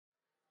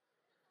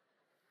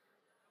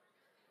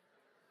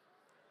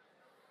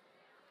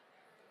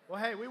Well,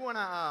 hey, we want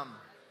to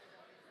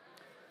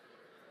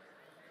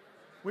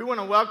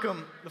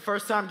welcome the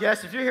first-time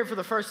guests. If you're here for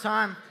the first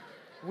time,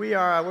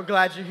 we're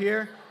glad you're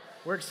here.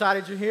 We're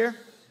excited you're here,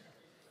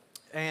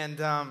 and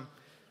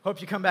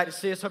hope you come back to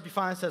see us. Hope you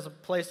find us as a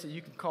place that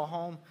you can call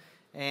home.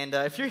 And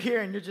if you're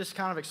here and you're just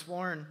kind of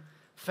exploring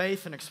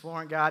faith and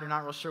exploring God, you're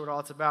not real sure what all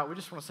it's about, we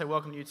just want to say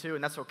welcome to you too,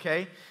 and that's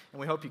okay. And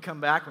we hope you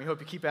come back, and we hope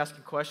you keep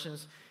asking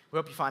questions. We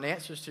hope you find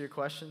answers to your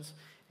questions,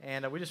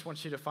 and we just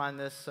want you to find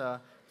this to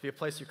be a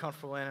place you're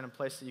comfortable in and a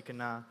place that you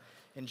can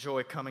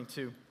enjoy coming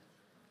to.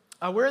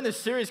 We're in this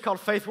series called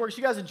Faith Works.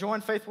 You guys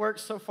enjoying Faith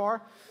Works so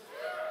far?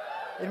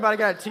 Anybody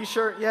got a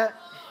t-shirt yet?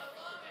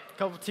 A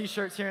couple of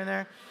t-shirts here and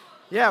there.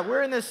 Yeah,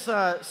 we're in this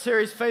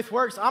series, Faith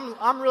Works.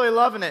 I'm really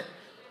loving it.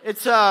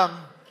 It's the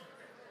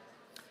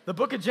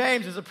book of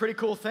James is a pretty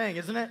cool thing,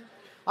 isn't it?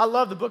 I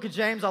love the book of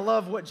James. I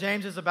love what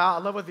James is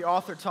about. I love what the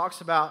author talks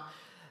about.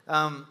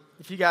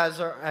 If you guys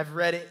have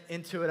read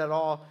into it at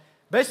all.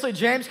 Basically,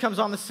 James comes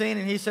on the scene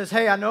and he says,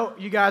 hey, I know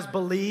you guys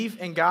believe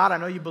in God. I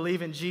know you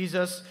believe in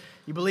Jesus.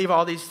 You believe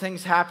all these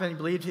things happen. You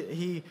believe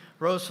he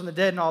rose from the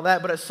dead and all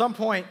that. But at some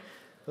point,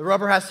 the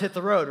rubber has to hit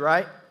the road,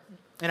 right?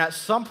 And at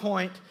some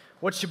point,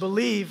 what you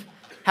believe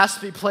has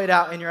to be played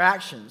out in your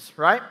actions,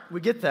 right? We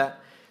get that.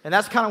 And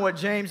that's kind of what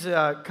James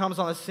comes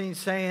on the scene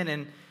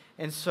saying.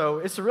 And so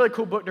it's a really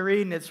cool book to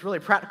read, and it's a really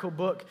practical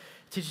book.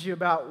 It teaches you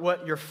about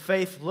what your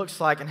faith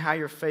looks like and how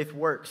your faith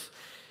works.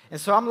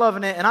 And so I'm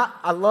loving it. And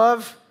I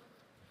love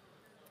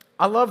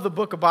the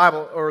book of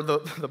Bible, or the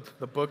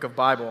book of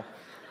Bible.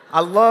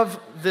 I love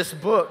this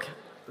book,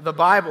 the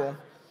Bible.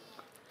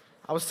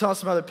 I was telling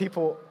some other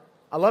people,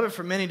 I love it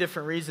for many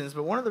different reasons,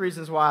 but one of the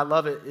reasons why I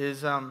love it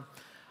is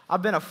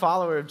I've been a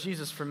follower of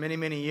Jesus for many,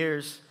 many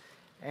years,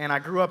 and I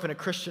grew up in a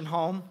Christian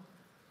home.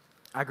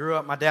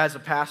 My dad's a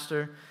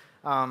pastor,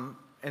 and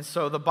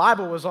so the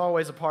Bible was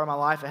always a part of my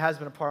life. It has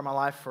been a part of my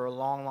life for a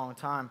long, long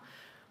time.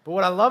 But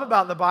what I love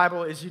about the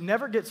Bible is you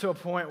never get to a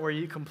point where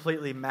you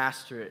completely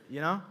master it, you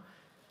know?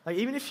 Like,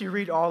 even if you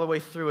read all the way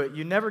through it,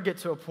 you never get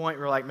to a point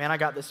where you're like, man, I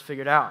got this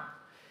figured out.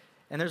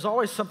 And there's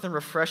always something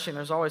refreshing.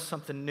 There's always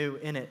something new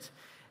in it.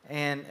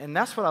 And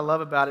that's what I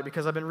love about it,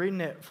 because I've been reading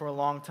it for a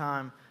long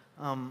time.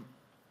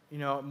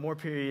 More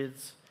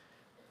periods,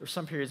 or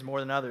some periods more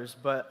than others.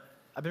 But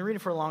I've been reading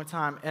for a long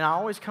time, and I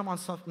always come on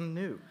something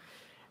new.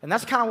 And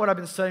that's kind of what I've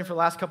been studying for the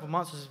last couple of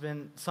months. Has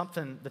been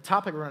something, the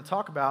topic we're going to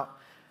talk about,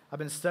 I've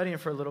been studying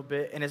for a little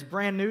bit, and it's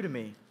brand new to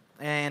me.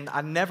 And I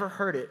never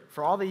heard it,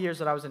 for all the years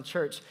that I was in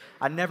church,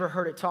 I never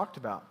heard it talked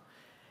about.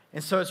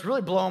 And so it's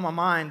really blowing my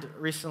mind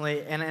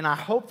recently, and I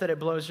hope that it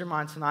blows your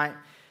mind tonight.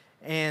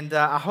 And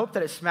I hope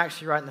that it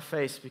smacks you right in the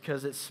face,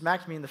 because it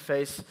smacked me in the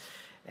face.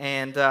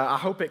 And I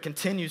hope it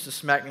continues to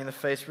smack me in the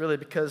face, really,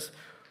 because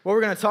what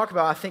we're going to talk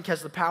about, I think,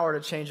 has the power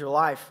to change your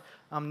life.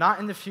 Not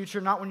in the future,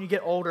 not when you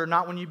get older,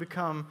 not when you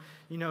become,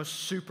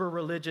 super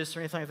religious or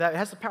anything like that. It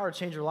has the power to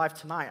change your life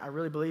tonight. I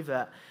really believe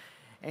that.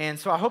 And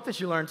so I hope that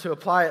you learn to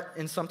apply it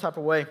in some type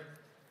of way.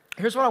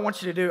 Here's what I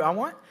want you to do. I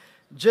want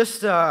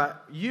just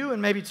you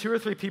and maybe 2 or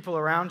 3 people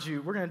around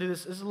you. We're going to do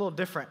this. This is a little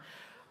different.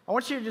 I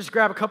want you to just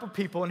grab a couple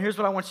people, and here's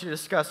what I want you to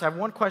discuss. I have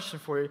one question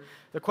for you.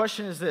 The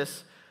question is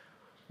this.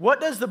 What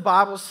does the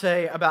Bible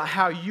say about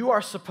how you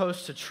are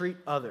supposed to treat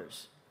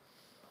others?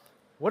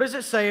 What does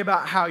it say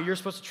about how you're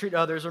supposed to treat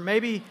others? Or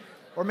maybe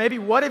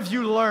what have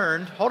you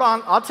learned? Hold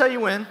on, I'll tell you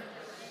when.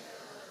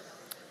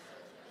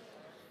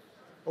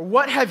 Or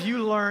what have you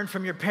learned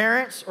from your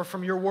parents or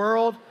from your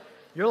world,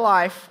 your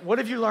life? What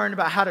have you learned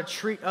about how to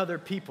treat other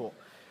people?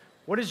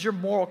 What is your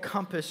moral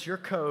compass, your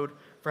code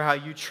for how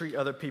you treat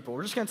other people?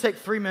 We're just going to take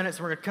 3 minutes,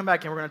 and we're going to come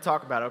back and we're going to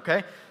talk about it,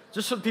 okay?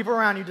 Just so the people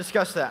around you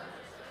discuss that.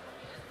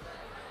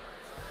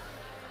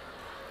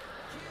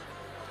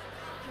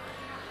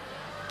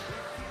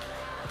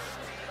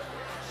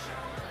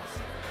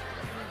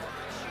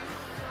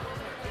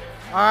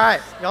 All right,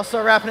 y'all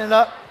start wrapping it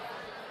up.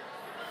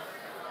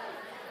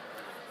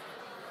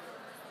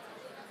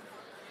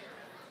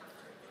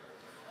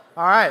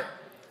 All right.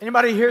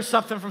 Anybody hear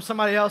something from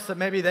somebody else that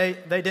maybe they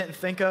didn't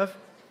think of?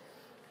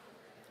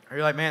 Or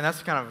you're like, man,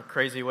 that's kind of a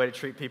crazy way to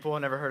treat people. I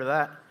never heard of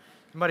that.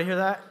 Anybody hear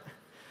that?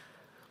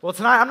 Well,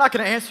 tonight I'm not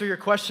going to answer your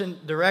question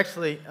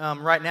directly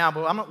right now,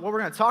 but what we're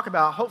going to talk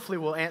about, hopefully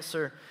we'll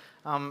answer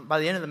by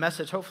the end of the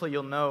message. Hopefully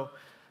you'll know,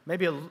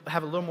 maybe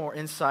have a little more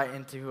insight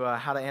into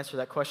how to answer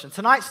that question.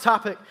 Tonight's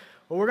topic,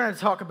 what we're going to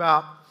talk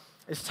about,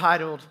 is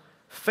titled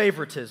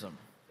Favoritism.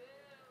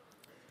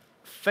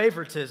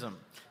 Favoritism.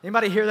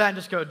 Anybody hear that and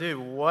just go, dude,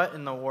 what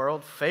in the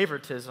world?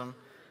 Favoritism?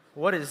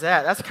 What is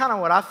that? That's kind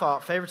of what I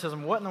thought,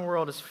 favoritism. What in the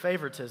world is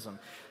favoritism?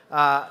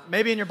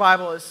 Maybe in your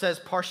Bible it says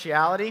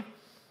partiality.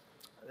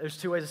 There's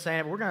 2 ways of saying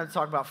it, but we're going to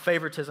talk about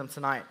favoritism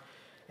tonight.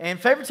 And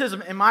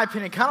favoritism, in my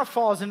opinion, kind of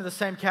falls into the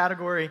same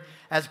category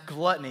as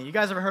gluttony. You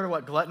guys ever heard of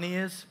what gluttony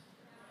is?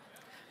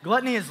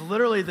 Gluttony is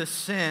literally the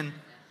sin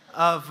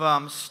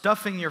of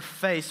stuffing your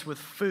face with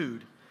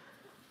food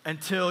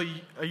until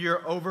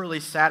you're overly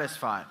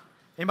satisfied.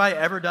 Anybody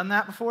ever done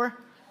that before?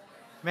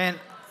 Man,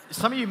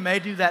 some of you may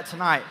do that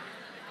tonight.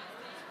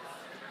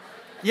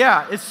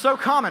 Yeah, it's so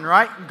common,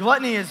 right?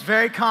 Gluttony is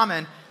very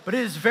common, but it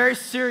is very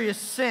serious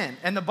sin.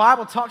 And the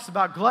Bible talks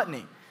about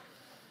gluttony.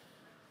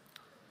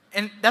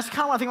 And that's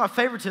kind of what I think about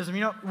favoritism.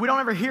 You know, we don't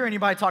ever hear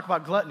anybody talk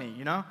about gluttony,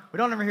 you know? We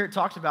don't ever hear it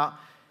talked about.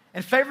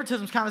 And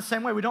favoritism is kind of the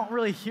same way. We don't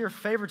really hear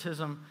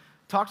favoritism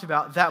talked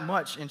about that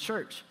much in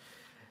church.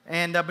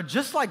 And but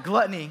just like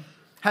gluttony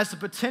has the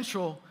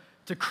potential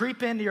to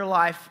creep into your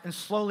life and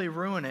slowly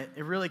ruin it,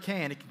 it really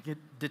can. It can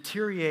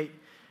deteriorate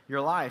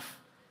your life.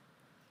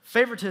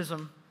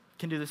 Favoritism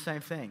can do the same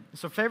thing.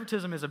 So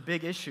favoritism is a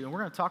big issue, and we're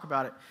going to talk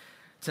about it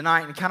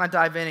tonight and kind of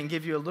dive in and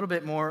give you a little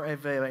bit more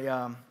of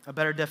a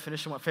better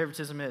definition of what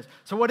favoritism is.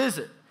 So what is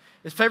it?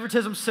 Is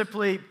favoritism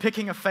simply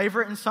picking a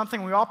favorite in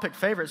something? We all pick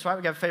favorites, right?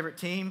 We got a favorite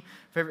team,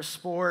 favorite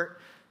sport,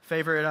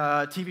 favorite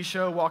TV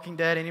show, Walking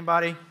Dead.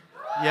 Anybody?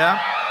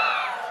 Yeah?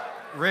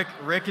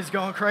 Rick is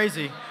going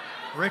crazy.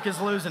 Rick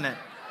is losing it.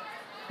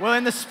 Well,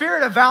 in the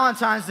spirit of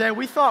Valentine's Day,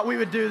 we thought we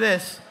would do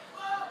this.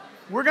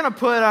 We're going to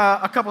put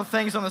a couple of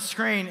things on the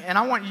screen, and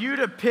I want you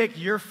to pick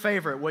your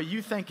favorite, what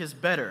you think is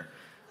better.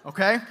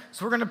 Okay?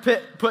 So we're going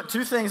to put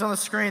two things on the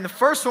screen. The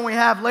first one we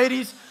have,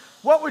 ladies,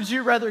 what would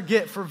you rather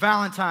get for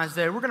Valentine's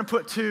Day? We're going to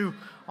put two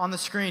on the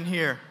screen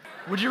here.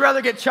 Would you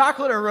rather get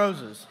chocolate or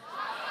roses?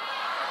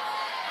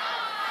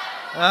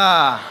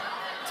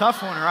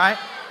 Tough one, right?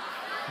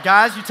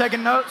 Guys, you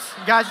taking notes?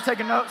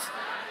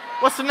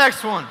 What's the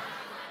next one?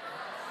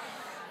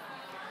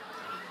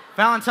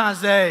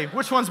 Valentine's Day.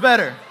 Which one's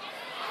better?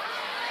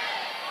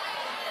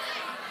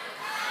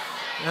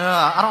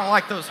 I don't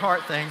like those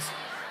heart things.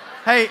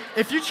 Hey,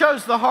 if you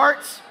chose the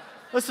hearts,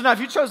 listen up,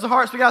 if you chose the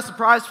hearts, we got a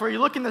surprise for you.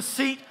 Look in the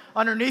seat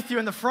underneath you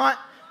in the front.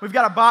 We've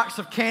got a box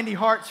of candy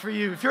hearts for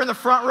you. If you're in the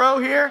front row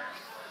here,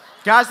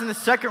 guys in the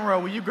second row,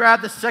 will you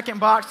grab the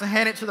second box and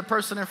hand it to the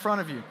person in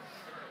front of you?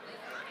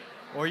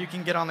 Or you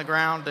can get on the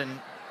ground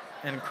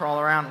and crawl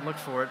around and look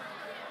for it.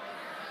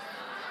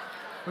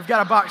 We've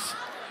got a box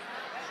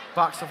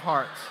of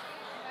hearts.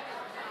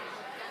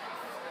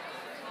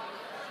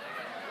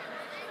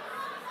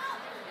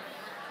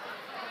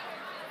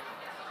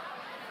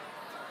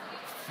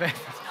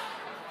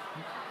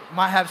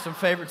 Might have some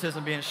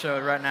favoritism being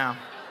showed right now.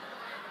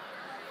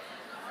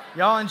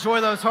 Y'all enjoy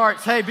those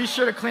hearts. Hey, be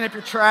sure to clean up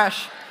your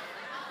trash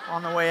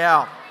on the way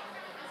out.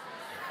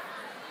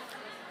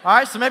 All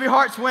right, so maybe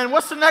hearts win.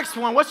 What's the next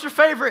one? What's your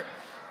favorite?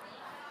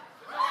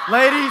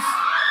 Ladies?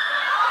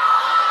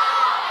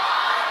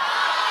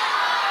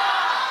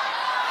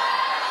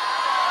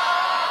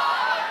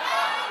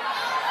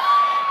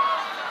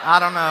 I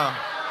don't know.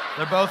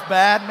 They're both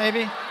bad,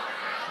 maybe?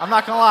 I'm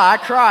not going to lie. I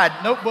cried.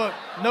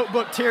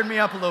 Notebook teared me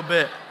up a little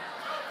bit.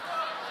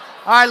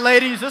 All right,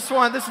 ladies, this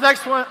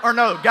next one, or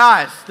no,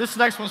 guys, this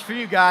next one's for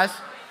you guys.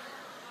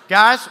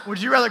 Guys,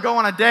 would you rather go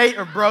on a date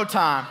or bro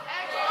time?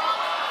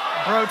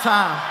 Bro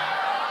time.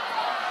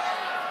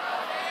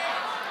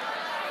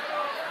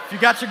 If you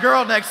got your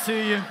girl next to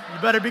you, you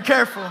better be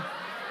careful.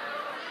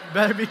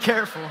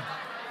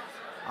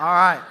 All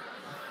right.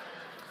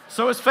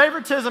 So is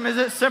favoritism, is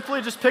it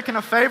simply just picking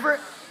a favorite?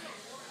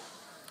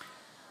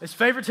 Is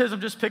favoritism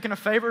just picking a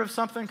favorite of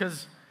something?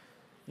 Because,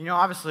 you know,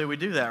 obviously we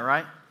do that,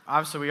 right?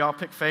 Obviously we all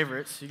pick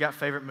favorites. You got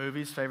favorite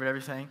movies, favorite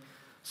everything.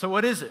 So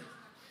what is it?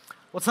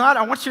 Well, tonight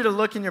I want you to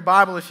look in your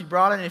Bible if you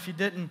brought it, and if you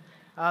didn't,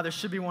 there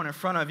should be one in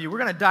front of you. We're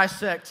going to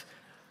dissect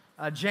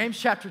James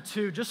chapter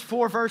 2, just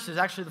 4 verses,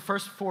 actually the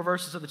first 4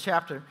 verses of the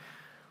chapter.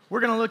 We're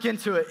going to look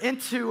into it.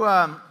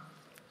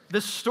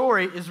 This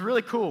story is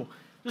really cool.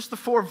 Just the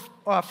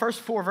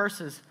first 4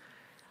 verses.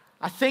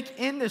 I think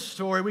in this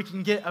story we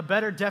can get a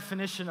better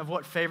definition of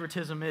what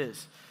favoritism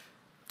is.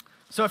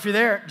 So if you're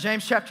there,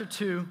 James chapter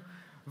 2,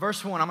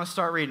 verse 1, I'm going to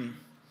start reading. It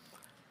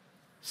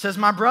says,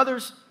 "My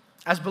brothers,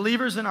 as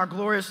believers in our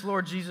glorious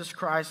Lord Jesus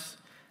Christ,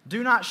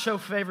 do not show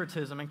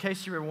favoritism." In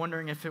case you were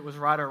wondering if it was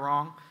right or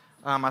wrong,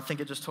 I think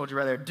it just told you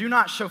right there. Do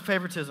not show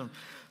favoritism.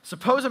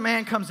 Suppose a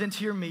man comes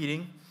into your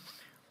meeting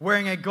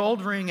wearing a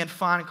gold ring and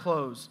fine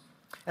clothes,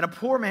 and a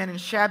poor man in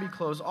shabby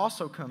clothes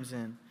also comes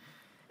in.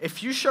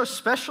 If you show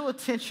special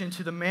attention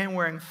to the man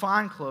wearing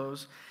fine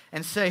clothes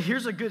and say,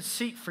 "Here's a good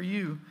seat for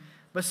you,"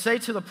 but say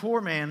to the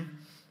poor man,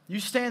 "You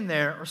stand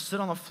there or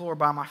sit on the floor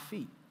by my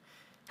feet,"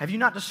 have you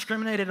not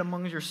discriminated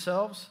among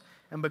yourselves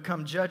and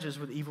become judges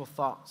with evil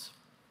thoughts?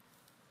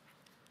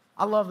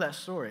 I love that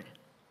story.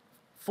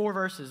 4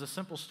 verses, a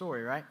simple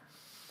story, right?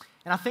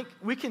 And I think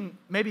we can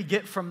maybe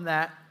get from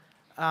that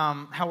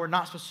how we're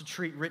not supposed to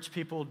treat rich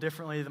people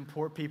differently than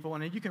poor people.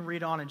 And you can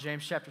read on in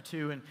James chapter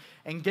 2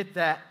 and get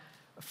that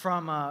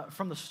from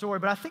the story.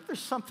 But I think there's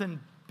something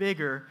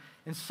bigger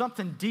and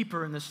something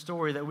deeper in this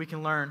story that we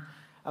can learn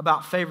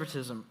about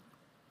favoritism.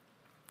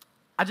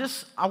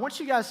 I want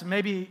you guys to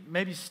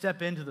maybe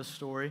step into the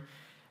story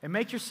and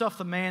make yourself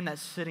the man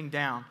that's sitting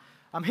down.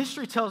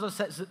 History tells us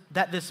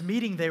that this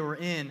meeting they were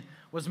in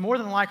was more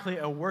than likely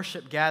a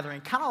worship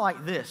gathering, kind of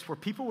like this, where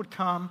people would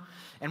come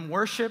and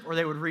worship, or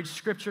they would read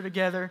scripture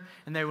together,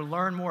 and they would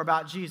learn more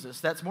about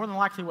Jesus. That's more than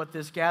likely what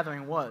this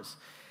gathering was.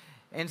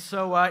 And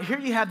so here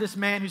you have this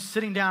man who's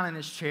sitting down in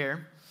his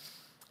chair,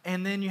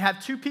 and then you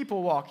have 2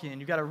 people walk in.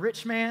 You've got a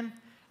rich man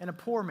and a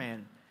poor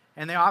man.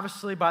 And they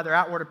obviously, by their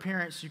outward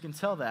appearance, you can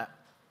tell that.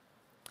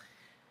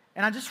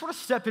 And I just want to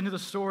step into the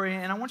story,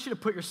 and I want you to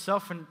put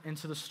yourself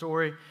into the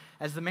story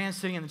as the man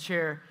sitting in the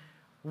chair.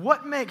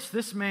 What makes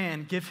this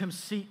man give his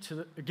seat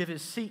to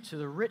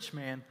the rich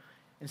man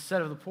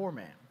instead of the poor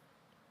man?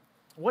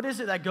 What is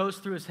it that goes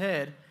through his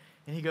head,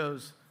 and he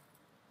goes,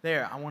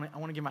 there, I want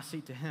to give my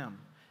seat to him?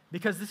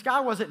 Because this guy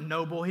wasn't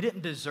noble. He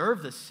didn't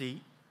deserve this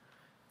seat.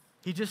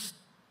 He just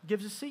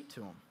gives a seat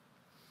to him.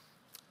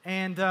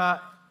 And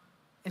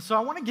so I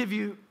want to give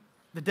you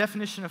the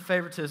definition of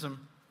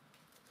favoritism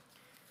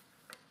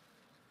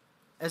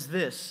as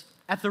this.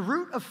 At the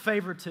root of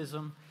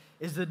favoritism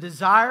is the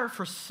desire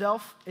for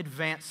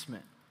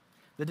self-advancement.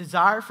 The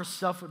desire for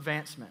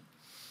self-advancement.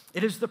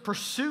 It is the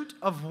pursuit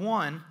of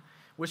one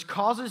which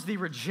causes the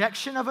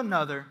rejection of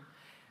another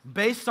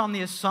based on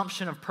the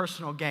assumption of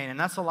personal gain. And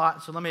that's a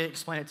lot, so let me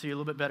explain it to you a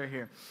little bit better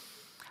here.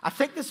 I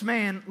think this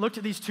man looked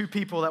at these two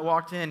people that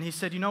walked in. He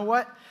said, you know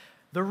what?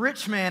 The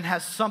rich man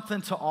has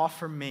something to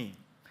offer me.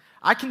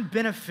 I can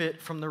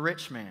benefit from the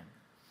rich man.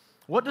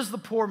 What does the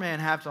poor man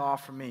have to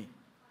offer me?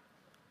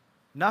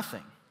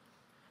 Nothing.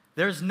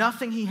 There's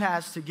nothing he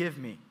has to give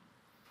me.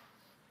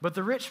 But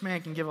the rich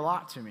man can give a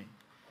lot to me.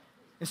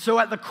 And so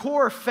at the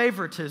core of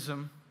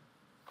favoritism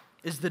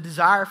is the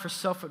desire for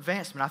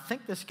self-advancement. I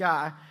think this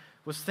guy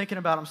was thinking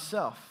about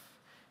himself.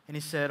 And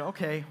he said,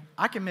 okay,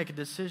 I can make a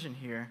decision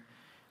here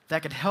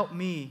that could help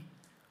me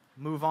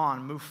move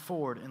on, move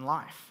forward in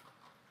life.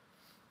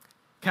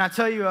 Can I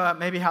tell you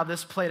maybe how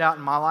this played out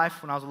in my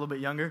life when I was a little bit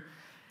younger?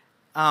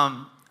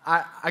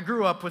 I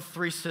grew up with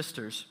 3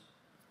 sisters.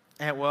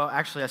 And, well,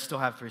 actually, I still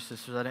have 3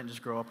 sisters. I didn't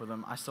just grow up with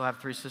them. I still have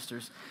 3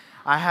 sisters.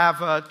 I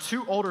have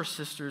 2 older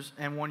sisters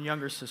and 1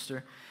 younger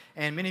sister.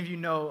 And many of you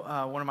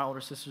know one of my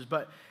older sisters.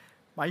 But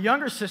my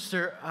younger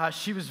sister,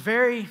 she was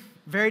very,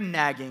 very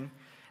nagging.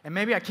 And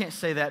maybe I can't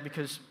say that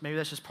because maybe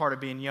that's just part of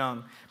being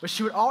young. But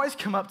she would always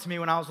come up to me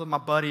when I was with my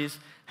buddies,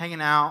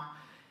 hanging out.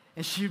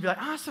 And she'd be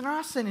like, Austin,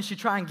 Austin. And she'd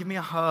try and give me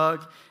a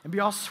hug and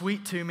be all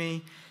sweet to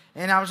me.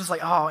 And I was just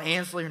like, oh,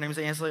 Ansley. Her name was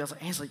Ansley. I was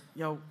like, Ansley,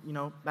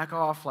 back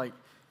off. Like,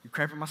 you're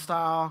cramping my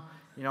style.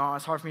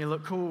 It's hard for me to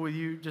look cool with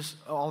you just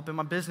all up in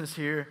my business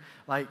here.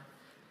 And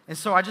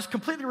so I just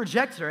completely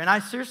rejected her. And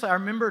I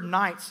remember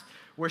nights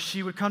where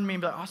she would come to me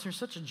and be like, Austin, you're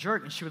such a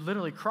jerk. And she would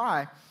literally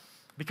cry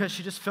because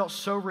she just felt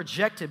so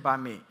rejected by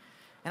me.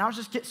 And I would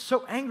just get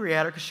so angry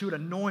at her because she would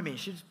annoy me.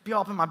 She'd just be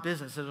all up in my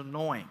business. It was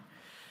annoying.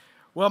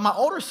 Well, my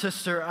older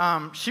sister,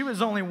 she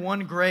was only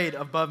 1 grade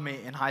above me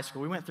in high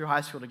school. We went through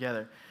high school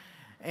together.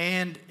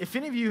 And if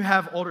any of you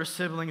have older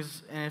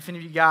siblings, and if any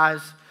of you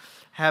guys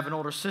have an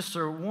older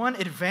sister, one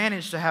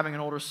advantage to having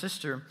an older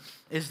sister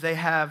is they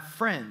have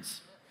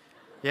friends.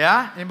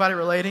 Yeah? Anybody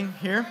relating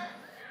here?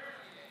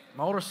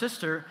 My older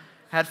sister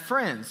had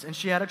friends, and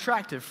she had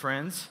attractive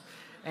friends.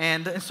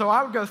 And so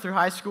I would go through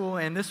high school,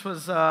 and this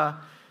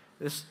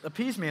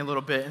appeased me a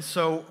little bit. And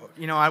so,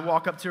 I'd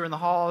walk up to her in the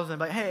halls and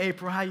be like, hey,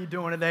 April, how you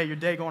doing today? Your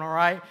day going all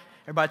right?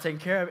 Everybody taking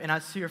care of it? And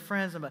I'd see her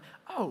friends, and I'm like,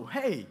 oh,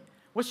 hey,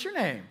 what's your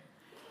name?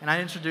 And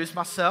I'd introduce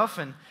myself,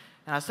 and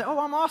I said, oh,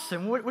 I'm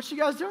Austin. What you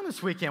guys doing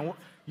this weekend? Well,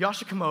 y'all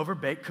should come over,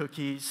 bake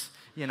cookies,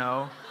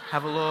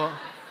 have a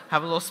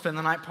little spend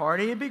the night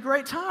party. It'd be a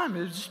great time.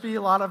 It'd just be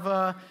a lot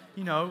of,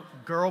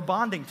 girl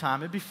bonding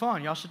time. It'd be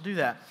fun. Y'all should do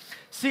that.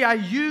 See, I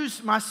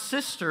used my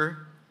sister.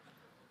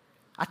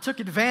 I took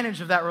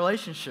advantage of that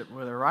relationship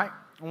with her, right?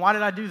 And why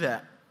did I do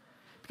that?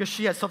 Because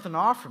she had something to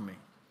offer me.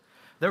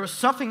 There was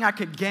something I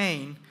could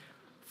gain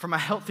from a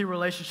healthy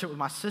relationship with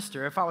my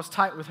sister. If I was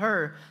tight with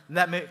her,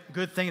 that meant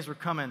good things were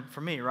coming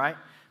for me, right?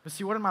 But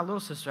see, what did my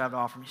little sister have to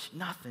offer me?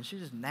 Nothing. She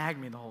just nagged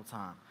me the whole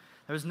time.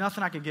 There was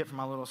nothing I could get from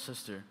my little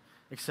sister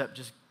except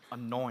just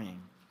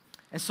annoying.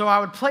 And so I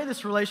would play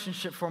this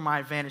relationship for my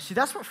advantage. See,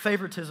 that's what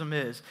favoritism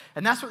is.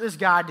 And that's what this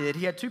guy did.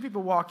 He had 2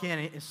 people walk in,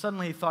 and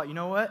suddenly he thought, you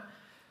know what?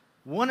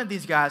 One of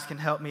these guys can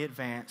help me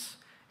advance,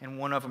 and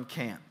one of them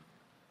can't.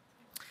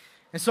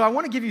 And so I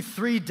want to give you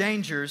 3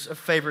 dangers of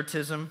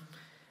favoritism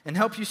and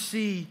help you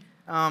see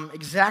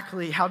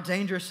exactly how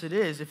dangerous it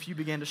is if you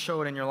begin to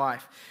show it in your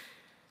life.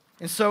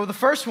 And so the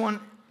first one,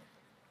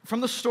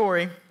 from the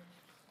story,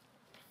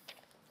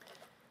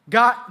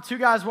 2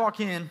 guys walk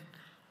in,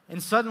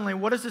 and suddenly,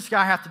 what does this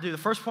guy have to do? The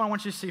first point I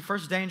want you to see,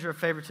 first danger of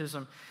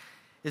favoritism,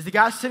 is the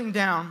guy sitting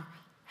down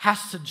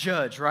has to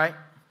judge, right?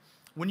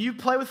 When you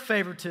play with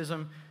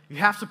favoritism, you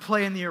have to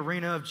play in the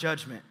arena of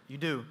judgment. You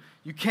do.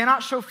 You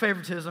cannot show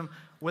favoritism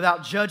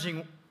without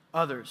judging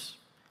others.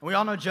 And we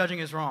all know judging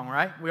is wrong,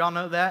 right? We all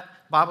know that.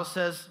 The Bible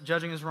says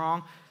judging is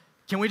wrong.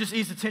 Can we just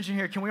ease the tension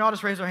here? Can we all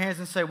just raise our hands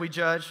and say we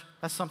judge?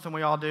 That's something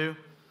we all do.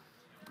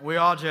 We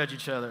all judge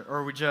each other,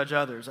 or we judge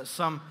others at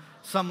some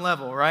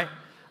level, right?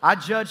 I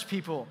judge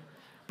people,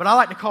 but I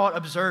like to call it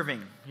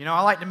observing.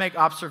 I like to make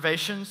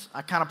observations.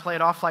 I kind of play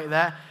it off like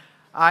that.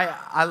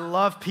 I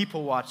love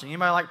people watching.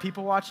 Anybody like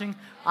people watching?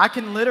 I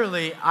can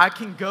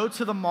go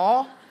to the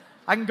mall.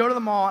 I can go to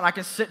the mall and I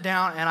can sit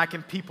down and I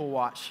can people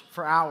watch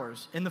for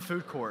hours in the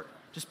food court.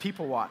 Just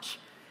people watch.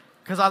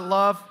 because I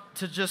love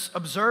to just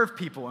observe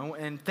people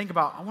and think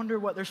about, I wonder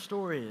what their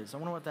story is. I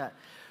wonder what that.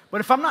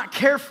 But if I'm not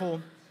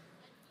careful,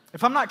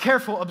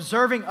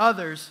 observing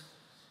others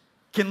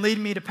can lead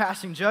me to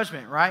passing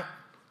judgment, right?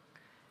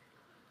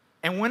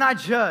 And when I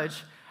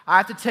judge, I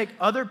have to take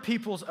other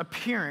people's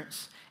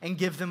appearance and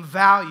give them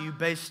value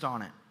based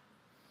on it.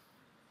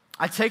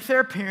 I take their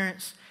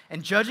appearance,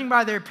 and judging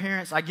by their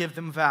appearance, I give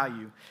them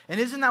value. And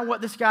isn't that what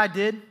this guy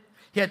did?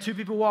 He had two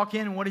people walk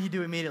in, and what did he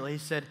do immediately? He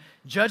said,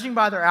 judging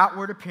by their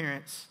outward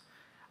appearance,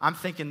 I'm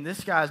thinking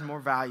this guy is more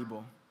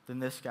valuable than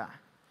this guy.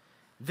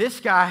 This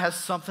guy has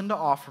something to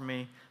offer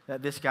me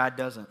that this guy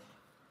doesn't.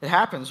 It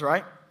happens,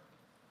 right?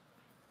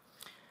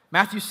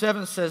 Matthew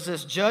 7 says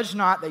this, judge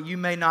not that you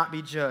may not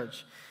be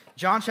judged.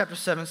 John chapter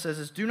 7 says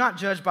this, do not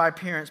judge by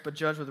appearance, but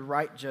judge with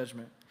right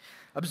judgment.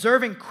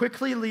 Observing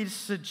quickly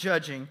leads to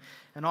judging,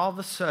 and all of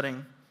a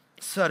sudden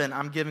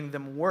I'm giving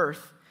them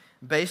worth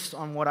based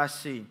on what I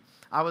see.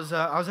 I was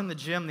in the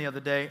gym the other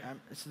day.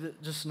 It's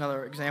just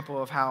another example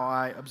of how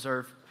I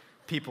observe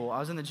people. I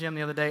was in the gym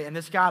the other day, and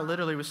this guy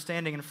literally was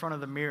standing in front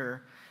of the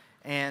mirror,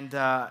 and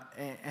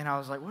I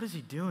was like, what is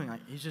he doing?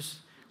 Like, he's just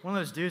one of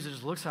those dudes that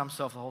just looks at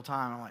himself the whole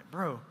time. I'm like,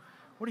 bro,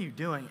 what are you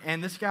doing?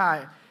 And this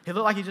guy, he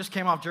looked like he just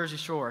came off Jersey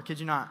Shore. I kid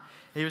you not.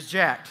 He was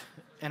jacked,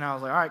 and I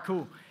was like, all right,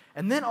 cool.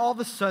 And then all of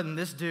a sudden,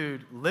 this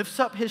dude lifts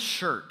up his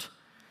shirt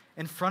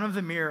in front of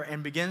the mirror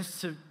and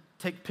begins to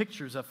take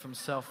pictures of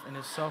himself in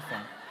his cell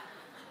phone.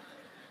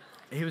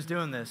 He was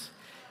doing this.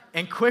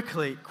 And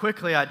quickly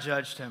I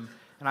judged him.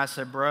 And I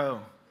said,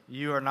 bro,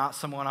 you are not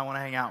someone I want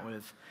to hang out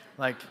with.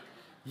 Like,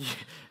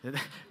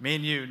 me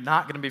and you,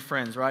 not going to be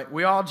friends, right?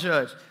 We all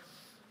judge.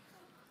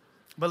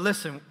 But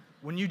listen,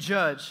 when you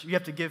judge, you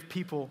have to give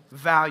people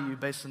value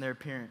based on their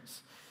appearance.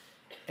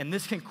 And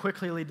this can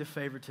quickly lead to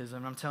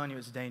favoritism. I'm telling you,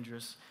 it's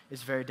dangerous.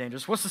 It's very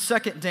dangerous. What's the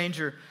second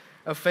danger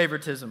of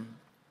favoritism?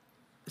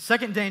 The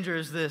second danger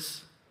is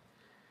this.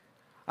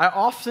 I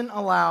often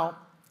allow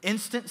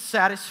instant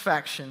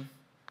satisfaction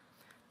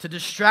to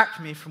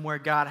distract me from where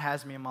God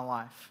has me in my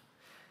life.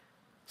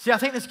 See, I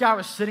think this guy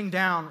was sitting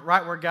down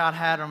right where God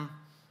had him,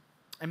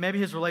 and maybe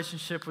his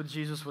relationship with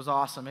Jesus was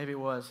awesome. Maybe it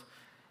was.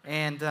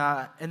 And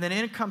then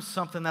in comes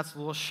something that's a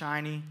little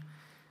shiny.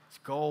 It's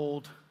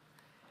gold.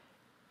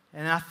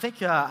 And I think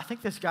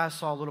this guy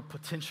saw a little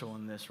potential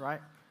in this,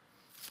 right?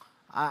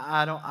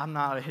 I'm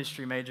not a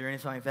history major or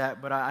anything like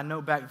that, but I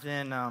know back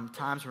then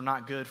times were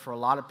not good for a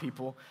lot of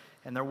people,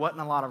 and there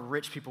wasn't a lot of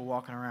rich people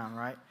walking around,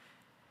 right?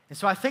 And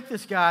so I think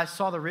this guy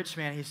saw the rich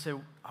man. He said,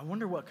 I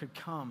wonder what could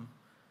come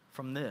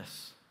from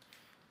this.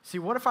 See,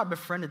 what if I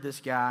befriended this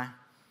guy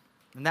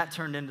and that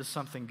turned into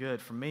something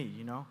good for me,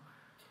 you know?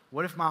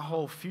 What if my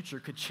whole future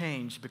could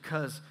change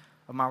because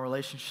of my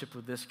relationship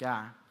with this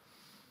guy?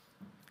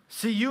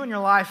 See, you in your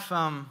life,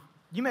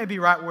 you may be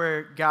right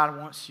where God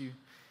wants you.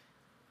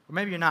 Or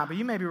maybe you're not, but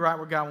you may be right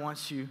where God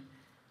wants you.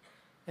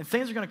 And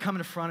things are going to come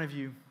in front of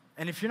you.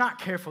 And if you're not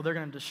careful, they're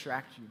going to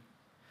distract you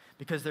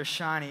because they're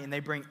shiny and they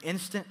bring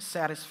instant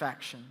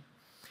satisfaction.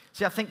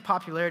 See, I think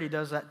popularity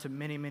does that to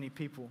many, many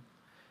people.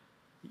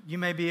 You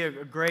may be a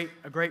great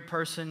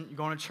person. You're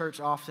going to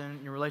church often.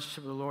 Your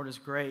relationship with the Lord is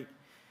great.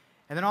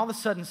 And then all of a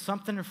sudden,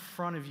 something in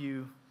front of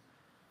you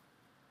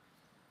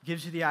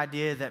gives you the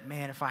idea that,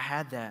 man, if I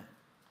had that,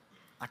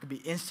 I could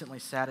be instantly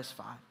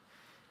satisfied.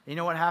 And you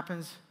know what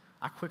happens?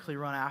 I quickly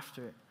run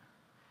after it.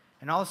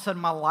 And all of a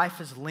sudden, my life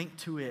is linked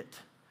to it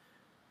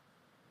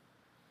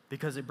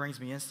because it brings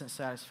me instant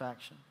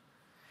satisfaction.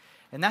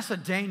 And that's a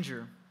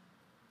danger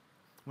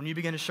when you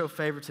begin to show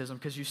favoritism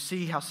because you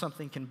see how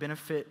something can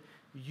benefit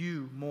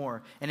you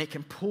more, and it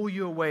can pull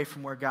you away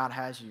from where God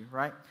has you,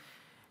 right?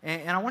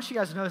 And I want you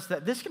guys to notice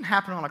that this can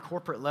happen on a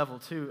corporate level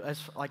too,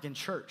 as like in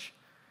church.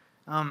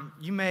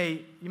 You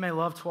may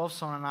love 12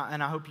 Stone,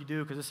 and I hope you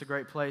do because it's a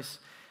great place,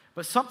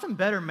 but something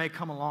better may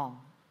come along.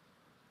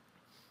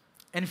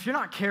 And if you're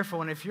not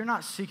careful, and if you're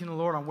not seeking the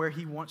Lord on where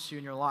He wants you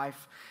in your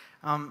life,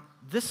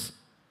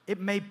 it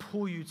may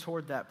pull you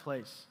toward that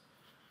place.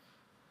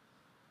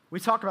 We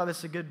talk about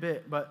this a good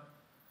bit, but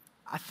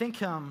I think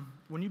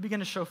when you begin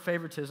to show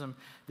favoritism,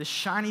 the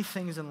shiny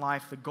things in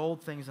life, the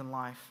gold things in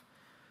life,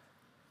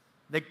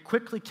 they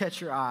quickly catch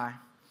your eye.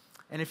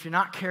 And if you're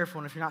not careful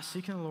and if you're not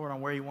seeking the Lord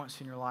on where He wants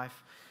you in your life,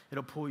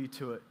 it'll pull you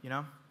to it, you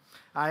know?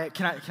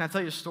 Can I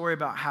tell you a story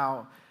about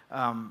how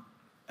it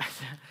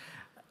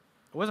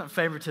wasn't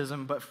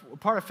favoritism, but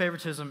part of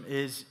favoritism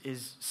is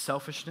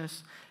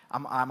selfishness.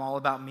 I'm all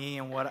about me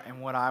and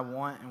what I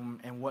want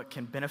and what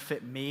can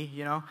benefit me,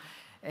 you know?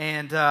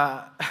 And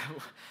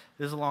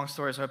this is a long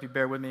story, so I hope you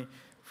bear with me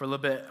for a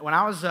little bit. When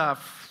I was a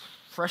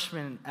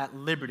freshman at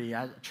Liberty,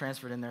 I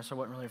transferred in there, so I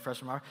wasn't really a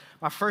freshman.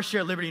 My first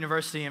year at Liberty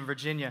University in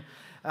Virginia,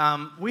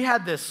 we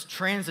had this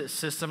transit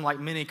system like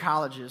many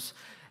colleges,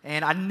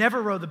 and I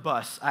never rode the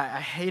bus. I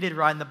hated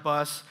riding the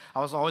bus. I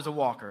was always a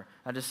walker.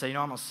 I just say, you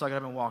know, I'm going to suck it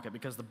up and walk it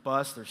because the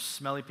bus, there's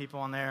smelly people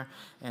on there,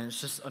 and it's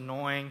just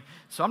annoying.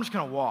 So I'm just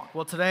going to walk.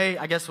 Well, today,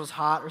 I guess it was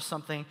hot or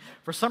something.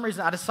 For some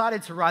reason, I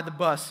decided to ride the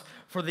bus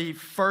for the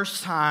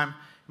first time in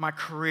my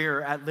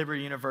career at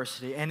Liberty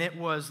University, and it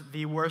was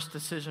the worst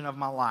decision of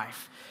my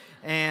life.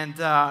 And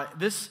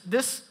this,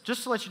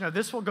 just to let you know,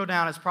 this will go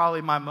down as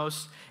probably my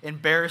most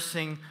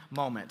embarrassing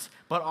moment,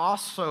 but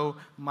also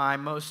my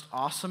most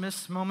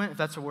awesomest moment, if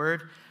that's a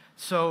word.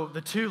 So the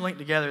two linked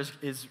together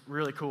is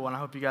really cool, and I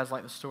hope you guys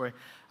like the story.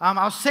 I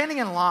was standing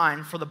in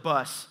line for the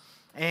bus,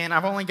 and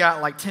I've only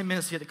got like 10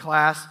 minutes to get to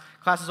class.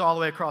 Class is all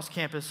the way across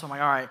campus, so I'm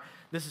like, all right,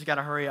 this has got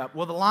to hurry up.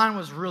 Well, the line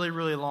was really,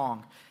 really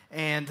long,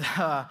 and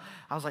I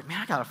was like,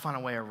 man, I got to find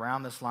a way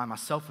around this line. My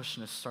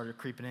selfishness started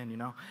creeping in, you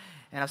know,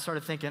 and I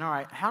started thinking, all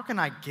right, how can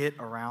I get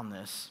around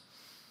this?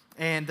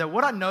 And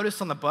what I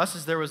noticed on the bus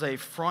is there was a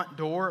front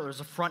door, there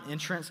was a front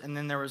entrance, and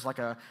then there was like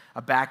a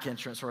back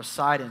entrance or a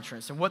side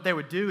entrance. And what they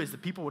would do is the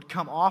people would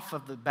come off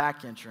of the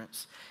back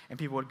entrance, and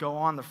people would go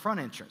on the front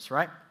entrance,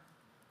 right?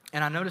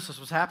 And I noticed this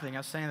was happening. I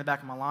was standing in the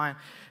back of the line,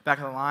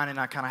 and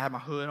I kind of had my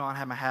hood on,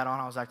 had my hat on.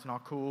 I was acting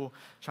all cool,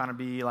 trying to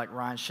be like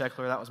Ryan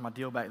Sheckler. That was my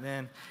deal back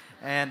then.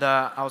 And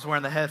I was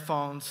wearing the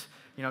headphones,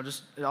 you know,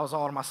 just I was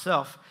all to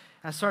myself.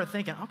 And I started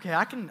thinking, okay,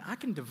 I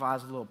can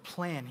devise a little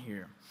plan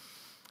here.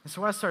 And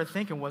so what I started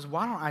thinking was,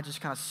 why don't I just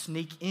kind of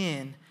sneak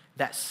in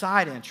that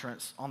side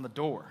entrance on the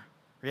door?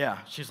 Yeah,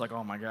 she's like,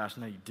 oh my gosh,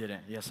 no you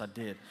didn't. Yes, I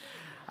did.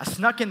 I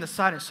snuck in the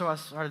side, and so I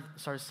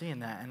started seeing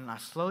that. And I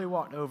slowly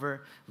walked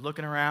over,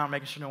 looking around,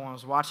 making sure no one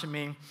was watching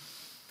me.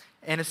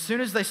 And as soon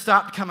as they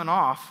stopped coming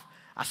off,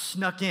 I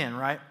snuck in,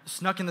 right?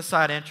 Snuck in the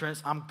side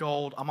entrance. I'm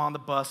gold. I'm on the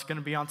bus, going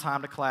to be on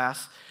time to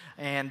class.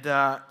 And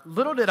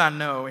little did I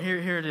know,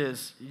 here it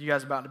is. You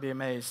guys are about to be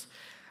amazed.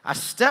 I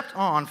stepped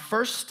on,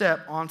 first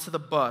step onto the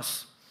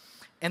bus,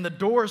 and the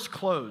doors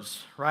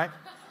close, right?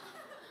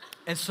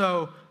 And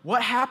so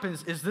what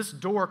happens is this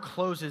door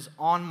closes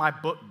on my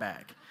book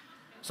bag.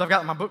 So I've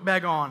got my book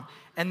bag on,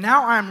 and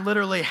now I'm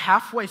literally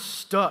halfway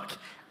stuck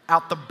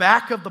out the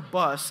back of the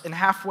bus and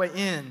halfway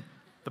in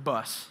the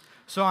bus.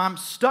 So I'm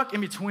stuck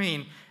in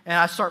between, and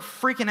I start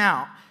freaking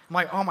out. I'm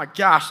like, oh my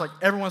gosh, like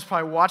everyone's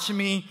probably watching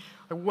me.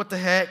 Like, what the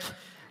heck?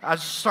 I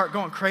just start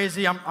going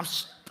crazy.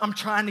 I'm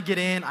trying to get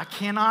in. I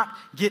cannot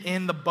get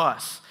in the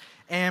bus.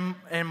 And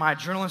my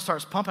adrenaline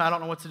starts pumping. I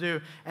don't know what to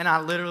do. And I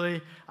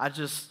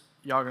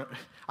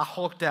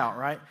hulked out,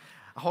 right?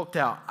 I hulked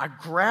out. I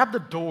grabbed the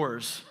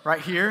doors right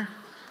here.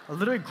 I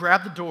literally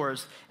grabbed the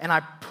doors, and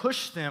I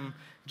pushed them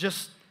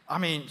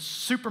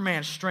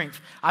Superman strength.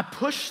 I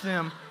pushed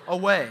them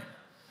away.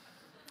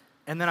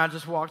 And then I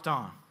just walked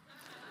on.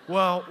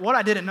 Well, what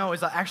I didn't know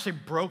is I actually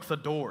broke the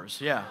doors.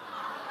 Yeah.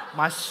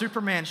 My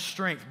Superman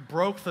strength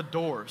broke the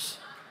doors.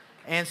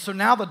 And so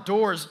now the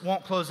doors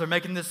won't close. They're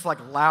making this like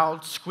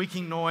loud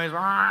squeaking noise.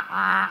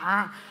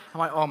 I'm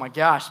like, oh my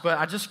gosh. But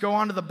I just go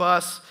onto the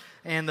bus,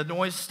 and the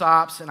noise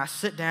stops, and I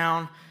sit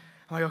down.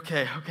 I'm like,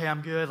 okay,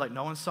 I'm good. Like,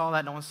 no one saw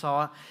that. No one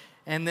saw it.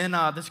 And then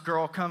this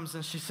girl comes,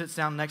 and she sits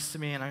down next to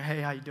me, and I'm,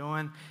 hey, how you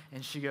doing?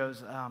 And she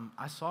goes,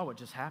 I saw what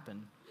just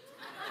happened.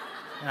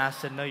 And I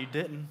said, no, you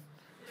didn't.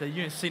 I said,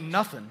 you didn't see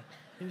nothing.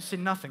 You didn't see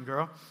nothing,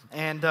 girl.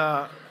 And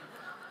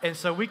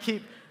so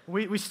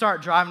we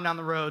start driving down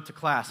the road to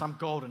class. I'm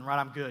golden, right?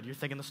 I'm good. You're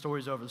thinking the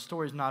story's over. The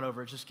story's not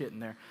over. It's just getting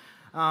there.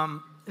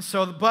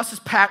 So the bus is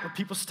packed with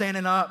people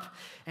standing up.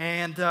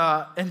 And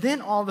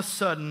then all of a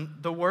sudden,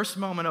 the worst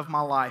moment of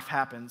my life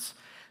happens.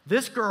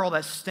 This girl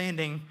that's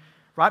standing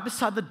right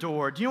beside the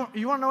door, you want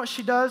to know what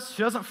she does?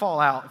 She doesn't fall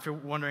out, if you're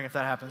wondering if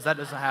that happens. That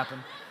doesn't happen.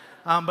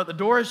 But the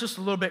door is just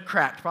a little bit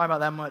cracked, probably about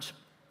that much.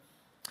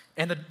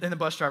 And the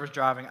bus driver's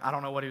driving. I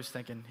don't know what he was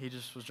thinking. He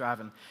just was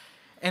driving.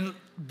 And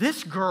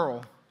this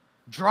girl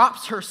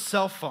drops her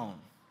cell phone.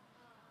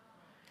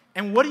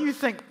 And what do you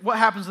think, what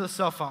happens to the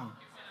cell phone?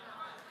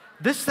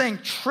 This thing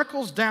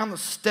trickles down the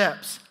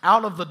steps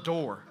out of the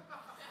door.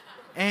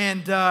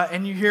 And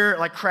you hear it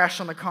like crash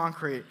on the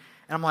concrete.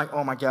 And I'm like,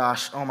 oh my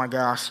gosh.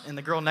 And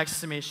the girl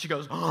next to me, she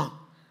goes, oh,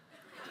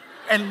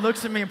 and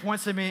looks at me and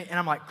points at me. And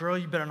I'm like, girl,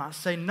 you better not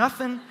say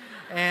nothing.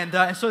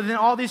 And so then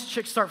all these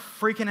chicks start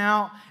freaking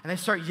out, and they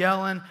start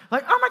yelling,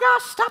 like, oh my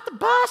gosh, stop the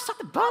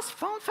bus,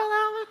 phone fell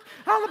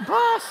out of the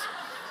bus.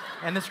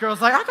 And this girl's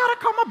like, I gotta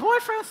call my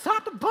boyfriend,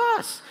 stop the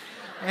bus.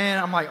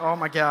 And I'm like, oh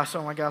my gosh,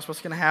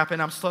 what's gonna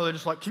happen? I'm slowly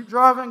just like, keep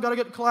driving, gotta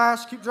get to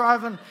class, keep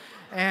driving.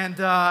 And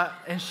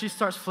she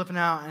starts flipping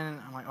out, and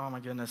I'm like, oh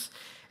my goodness.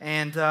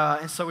 And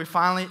so we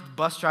finally, the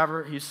bus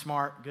driver, he's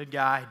smart, good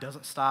guy, he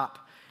doesn't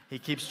stop, he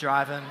keeps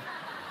driving.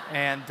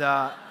 And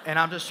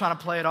I'm just trying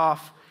to play it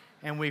off.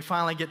 And we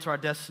finally get to our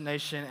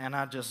destination, and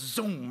I just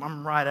zoom,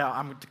 I'm right out,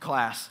 I'm to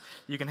class.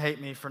 You can hate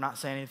me for not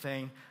saying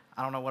anything.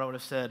 I don't know what I would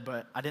have said,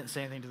 but I didn't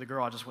say anything to the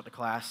girl, I just went to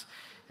class.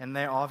 And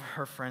all of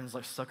her friends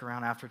like stuck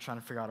around after trying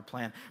to figure out a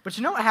plan. But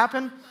you know what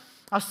happened?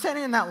 I was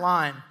standing in that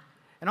line,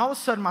 and all of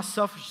a sudden my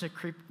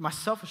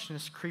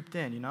selfishness creeped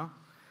in, you know?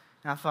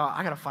 And I thought,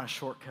 I gotta find a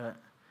shortcut.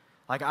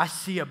 Like, I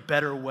see a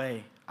better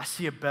way. I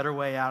see a better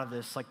way out of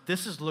this. Like,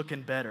 this is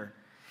looking better.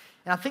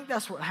 And I think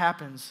that's what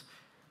happens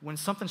when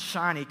something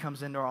shiny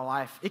comes into our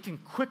life. It can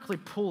quickly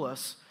pull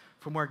us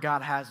from where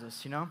God has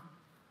us, you know?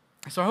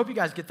 So I hope you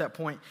guys get that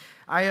point.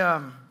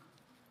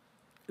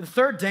 The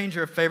third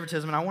danger of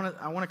favoritism, and I want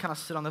to kind of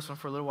sit on this one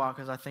for a little while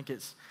because I think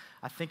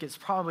it's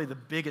probably the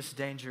biggest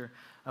danger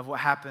of what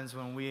happens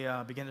when we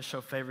begin to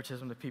show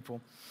favoritism to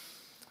people.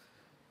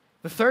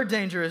 The third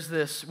danger is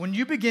this. When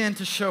you begin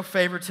to show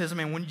favoritism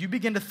and when you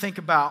begin to think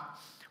about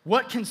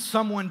what can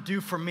someone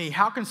do for me?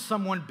 How can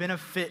someone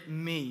benefit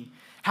me?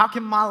 How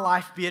can my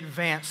life be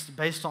advanced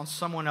based on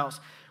someone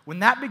else? When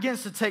that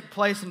begins to take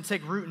place and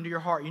take root into your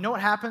heart, you know what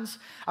happens?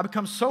 I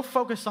become so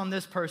focused on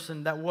this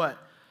person that what?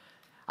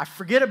 I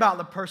forget about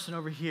the person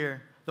over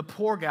here, the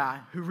poor guy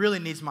who really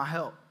needs my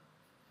help.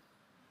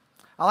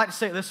 I like to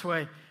say it this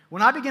way.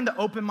 When I begin to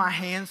open my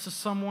hands to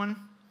someone,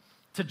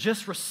 to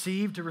just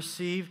receive,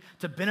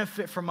 to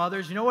benefit from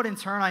others, you know what in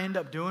turn I end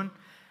up doing?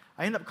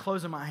 I end up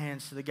closing my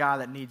hands to the guy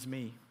that needs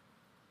me.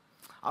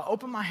 I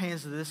open my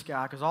hands to this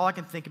guy because all I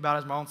can think about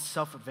is my own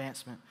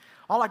self-advancement.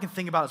 All I can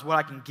think about is what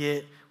I can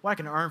get, what I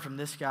can earn from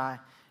this guy.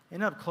 I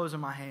end up closing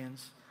my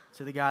hands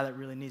to the guy that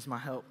really needs my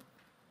help.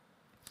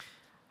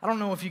 I don't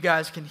know if you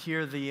guys can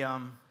hear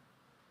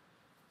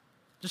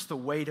just the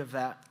weight of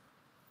that.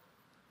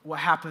 What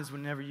happens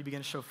whenever you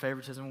begin to show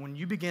favoritism, when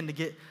you begin to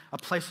get a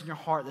place in your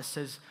heart that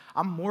says,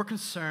 I'm more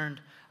concerned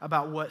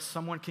about what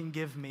someone can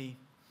give me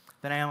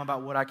than I am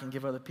about what I can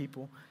give other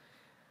people.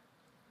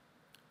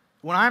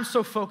 When I'm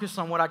so focused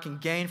on what I can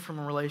gain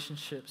from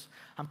relationships,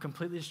 I'm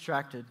completely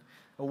distracted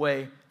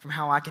away from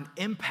how I can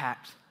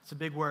impact, it's a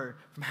big word,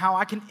 from how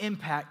I can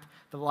impact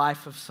the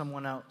life of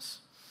someone else.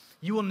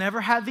 You will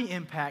never have the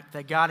impact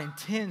that God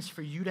intends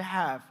for you to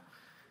have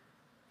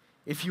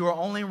if you are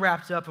only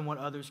wrapped up in what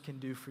others can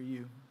do for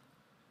you.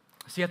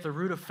 See, at the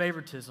root of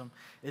favoritism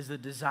is the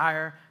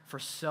desire for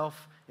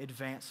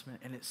self-advancement,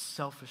 and it's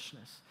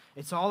selfishness.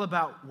 It's all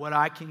about what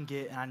I can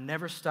get, and I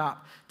never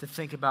stop to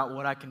think about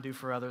what I can do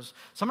for others.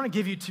 So I'm going to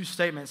give you two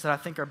statements that I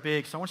think are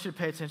big, so I want you to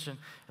pay attention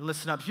and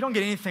listen up. If you don't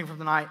get anything from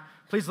tonight,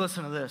 please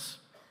listen to this.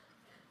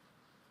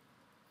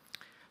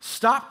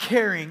 Stop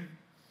caring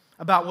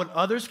about what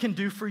others can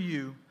do for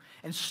you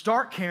and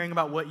start caring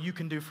about what you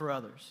can do for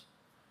others.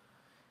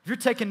 If you're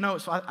taking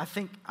notes,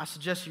 I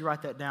suggest you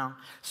write that down.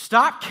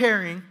 Stop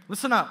caring,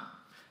 listen up,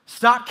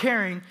 stop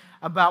caring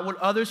about what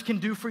others can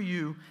do for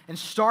you and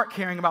start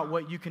caring about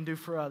what you can do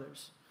for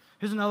others.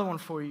 Here's another one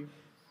for you.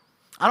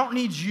 I don't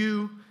need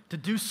you to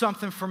do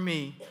something for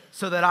me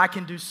so that I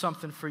can do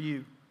something for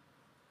you.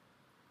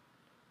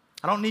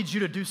 I don't need you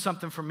to do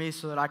something for me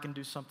so that I can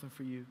do something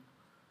for you.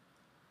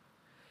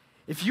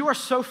 If you are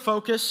so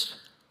focused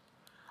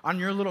on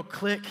your little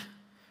clique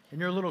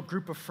and your little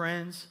group of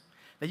friends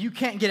that you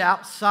can't get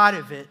outside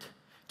of it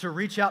to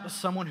reach out to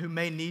someone who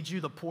may need you,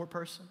 the poor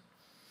person.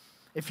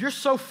 If you're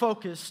so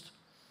focused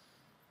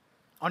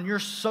on your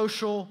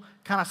social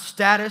kind of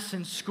status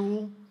in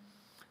school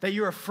that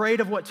you're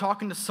afraid of what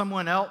talking to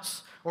someone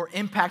else or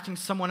impacting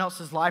someone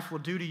else's life will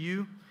do to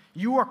you,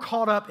 you are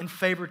caught up in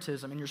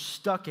favoritism and you're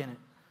stuck in it.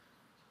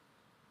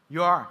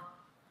 You are.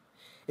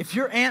 If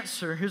your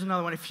answer, here's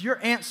another one, if your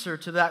answer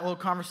to that little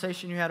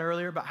conversation you had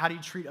earlier about how do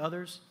you treat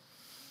others,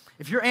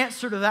 if your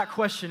answer to that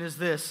question is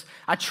this,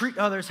 I treat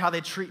others how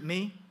they treat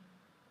me,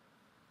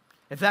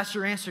 if that's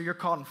your answer, you're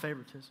caught in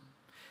favoritism.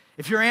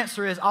 If your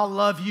answer is, I'll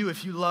love you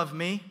if you love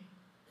me,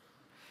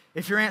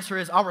 if your answer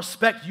is, I'll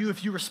respect you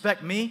if you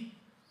respect me,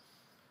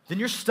 then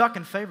you're stuck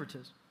in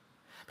favoritism.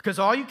 Because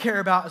all you care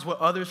about is what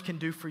others can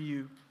do for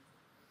you,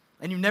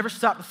 and you never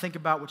stop to think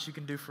about what you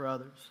can do for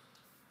others.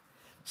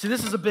 See,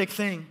 this is a big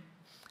thing,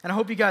 and I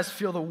hope you guys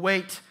feel the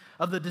weight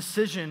of the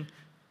decision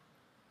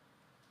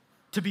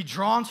to be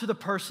drawn to the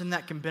person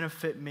that can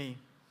benefit me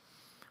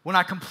when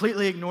I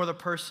completely ignore the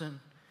person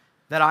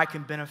that I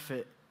can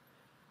benefit.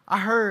 I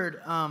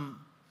heard of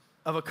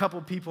a couple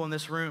people in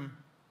this room,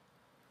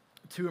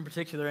 two in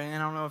particular,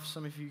 and I don't know if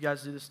some of you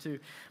guys do this too,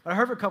 but I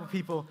heard of a couple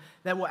people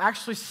that will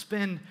actually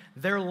spend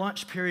their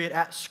lunch period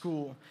at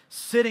school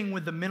sitting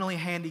with the mentally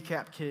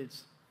handicapped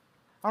kids.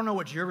 I don't know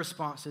what your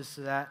response is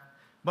to that,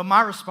 but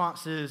my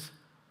response is,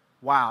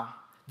 wow,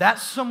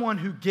 that's someone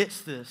who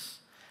gets this.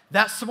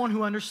 That's someone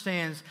who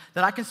understands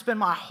that I can spend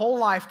my whole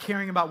life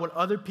caring about what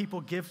other people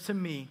give to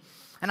me,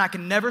 and I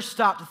can never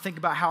stop to think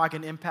about how I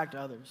can impact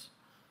others.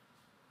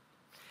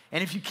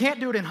 And if you can't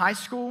do it in high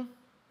school,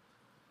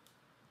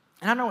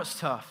 and I know it's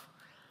tough.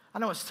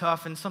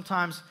 And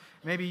sometimes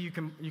maybe you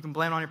can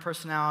blame it on your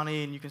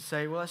personality, and you can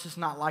say, well, that's just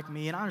not like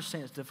me, and I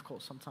understand it's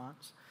difficult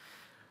sometimes.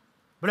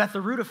 But at the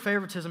root of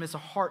favoritism, it's a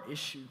heart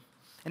issue,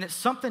 and it's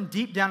something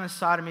deep down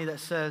inside of me that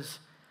says,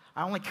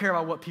 I only care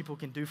about what people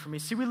can do for me.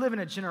 See, we live in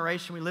a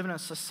generation, we live in a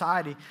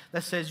society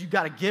that says you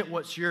got to get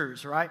what's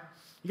yours, right?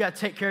 You got to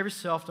take care of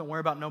yourself. Don't worry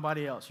about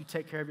nobody else. You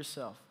take care of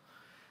yourself.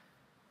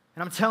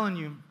 And I'm telling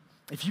you,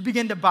 if you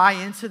begin to buy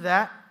into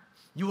that,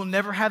 you will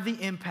never have the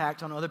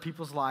impact on other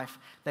people's life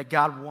that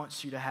God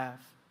wants you to have.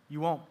 You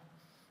won't.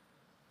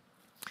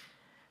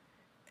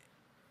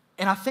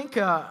 And I think,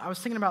 I was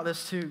thinking about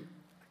this too.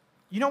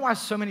 You know why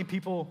so many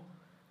people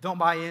don't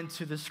buy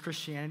into this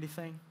Christianity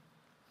thing?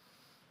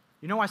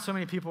 You know why so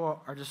many people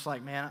are just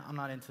like, man, I'm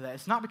not into that.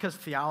 It's not because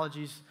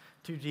theology's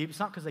too deep. It's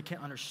not because they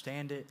can't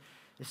understand it.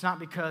 It's not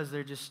because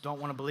they just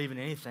don't want to believe in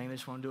anything. They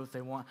just want to do what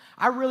they want.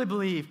 I really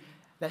believe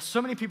that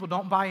so many people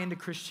don't buy into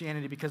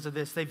Christianity because of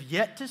this. They've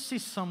yet to see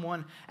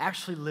someone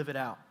actually live it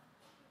out.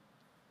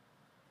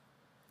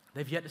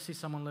 They've yet to see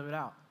someone live it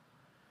out.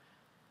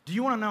 Do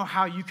you want to know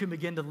how you can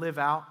begin to live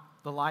out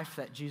the life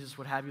that Jesus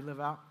would have you live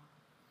out?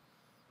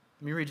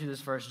 Let me read you this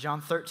verse.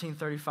 John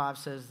 13:35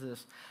 says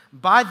this.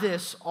 By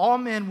this, all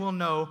men will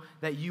know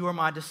that you are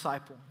my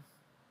disciple.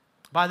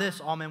 By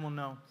this, all men will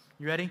know.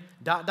 You ready? ...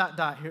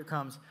 Here it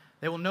comes.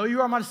 They will know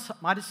you are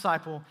my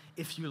disciple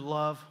if you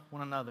love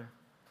one another.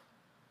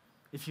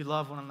 If you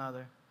love one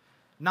another.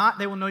 Not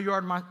they will know you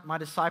are my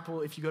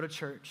disciple if you go to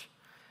church.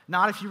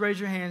 Not if you raise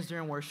your hands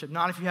during worship.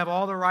 Not if you have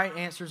all the right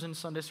answers in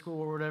Sunday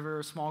school or whatever,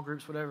 or small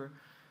groups, whatever.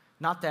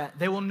 Not that.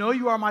 They will know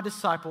you are my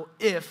disciple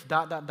if ...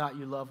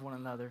 you love one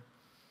another.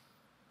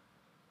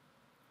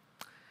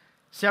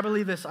 See, I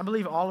believe this. I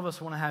believe all of us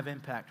want to have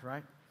impact,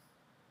 right?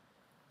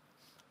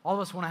 All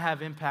of us want to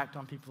have impact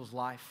on people's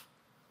life.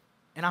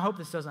 And I hope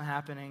this doesn't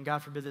happen, and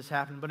God forbid this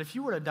happen. But if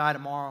you were to die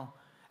tomorrow,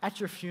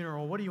 at your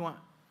funeral, what do you want?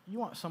 You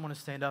want someone to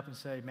stand up and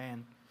say,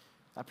 man,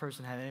 that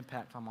person had an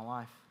impact on my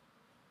life.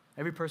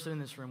 Every person in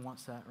this room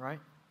wants that, right?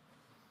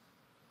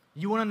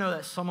 You want to know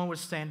that someone would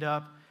stand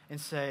up and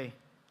say,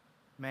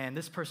 man,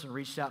 this person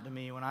reached out to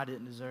me when I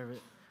didn't deserve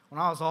it.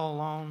 When I was all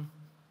alone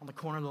on the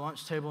corner of the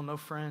lunch table, no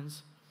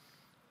friends.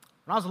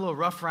 When I was a little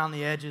rough around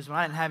the edges, when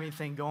I didn't have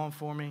anything going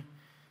for me.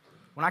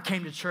 When I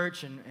came to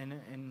church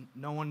and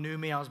no one knew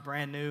me, I was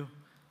brand new.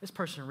 This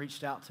person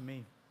reached out to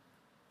me.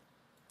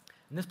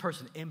 And this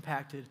person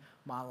impacted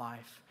my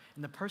life.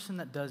 And the person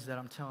that does that,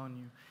 I'm telling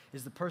you,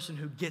 is the person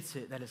who gets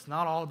it, that it's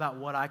not all about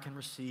what I can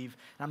receive.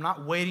 And I'm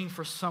not waiting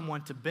for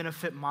someone to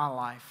benefit my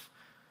life.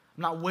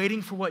 I'm not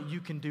waiting for what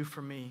you can do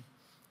for me.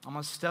 I'm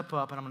going to step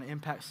up and I'm going to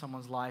impact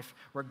someone's life,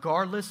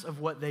 regardless of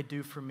what they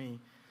do for me.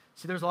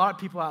 See, there's a lot of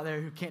people out there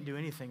who can't do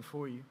anything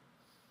for you.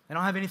 They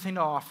don't have anything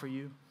to offer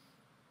you.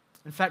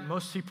 In fact,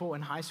 most people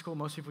in high school,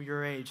 most people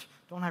your age,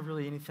 don't have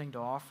really anything to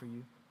offer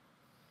you.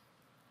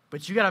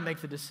 But you got to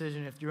make the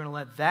decision if you're going to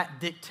let that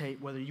dictate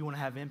whether you want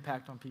to have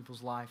impact on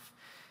people's life.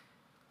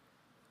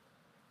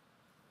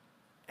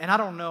 And I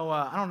don't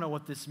know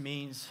what this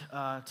means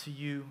to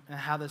you and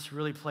how this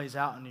really plays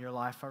out into your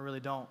life. I really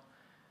don't.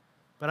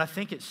 But I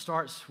think it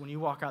starts when you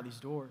walk out these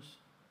doors.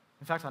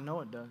 In fact, I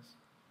know it does.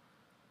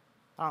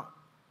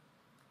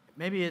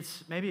 Maybe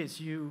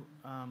it's you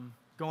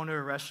going to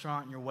a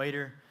restaurant and your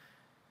waiter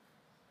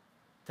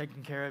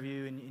taking care of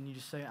you, and you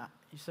just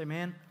say,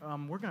 man,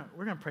 we're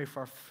gonna pray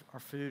for our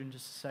food in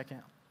just a second.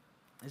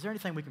 Is there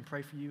anything we can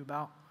pray for you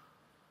about?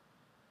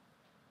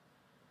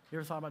 You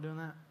ever thought about doing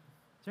that?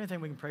 Is there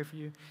anything we can pray for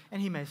you?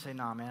 And he may say,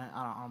 nah, man,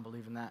 I don't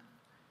believe in that.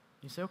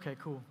 You say, okay,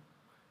 cool.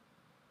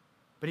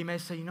 But he may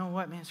say, you know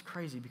what, man, it's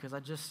crazy because I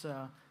just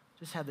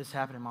had this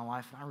happen in my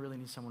life, and I really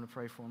need someone to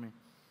pray for me.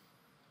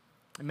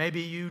 And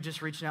maybe you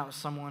just reaching out to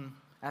someone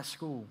at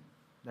school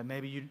that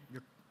maybe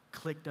your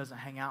clique doesn't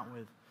hang out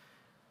with.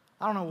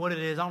 I don't know what it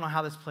is. I don't know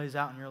how this plays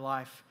out in your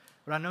life,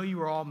 but I know you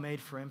were all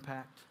made for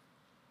impact.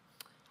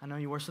 I know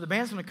you were. So the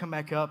band's going to come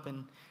back up,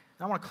 and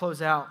I want to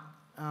close out.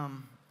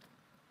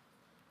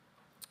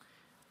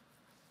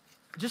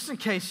 Just in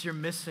case you're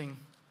missing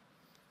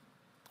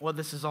what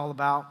this is all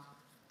about,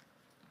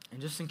 and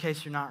just in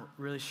case you're not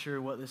really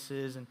sure what this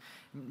is, and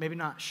maybe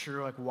not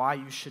sure like why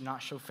you should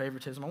not show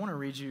favoritism, I want to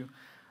read you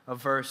a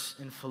verse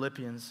in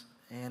Philippians,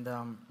 and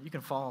you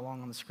can follow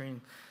along on the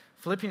screen.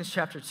 Philippians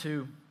chapter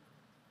 2,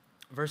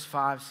 verse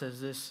 5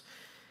 says this: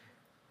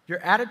 your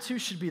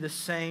attitude should be the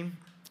same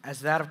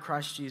as that of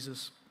Christ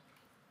Jesus,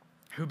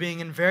 who being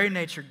in very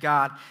nature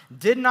God,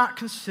 did not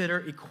consider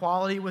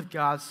equality with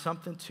God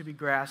something to be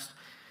grasped,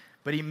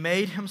 but he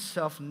made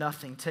himself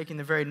nothing, taking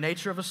the very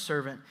nature of a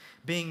servant,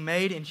 being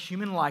made in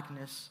human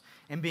likeness,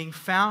 and being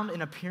found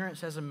in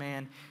appearance as a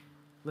man.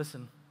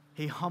 Listen,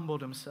 he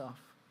humbled himself,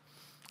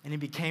 and he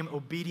became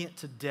obedient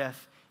to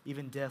death,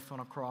 even death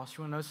on a cross.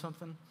 You want to know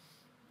something?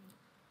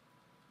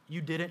 You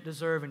didn't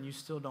deserve, and you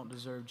still don't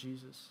deserve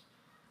Jesus.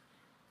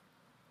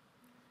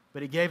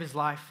 But he gave his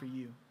life for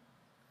you.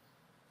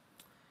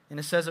 And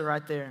it says it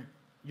right there.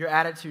 Your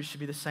attitude should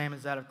be the same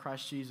as that of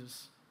Christ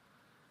Jesus.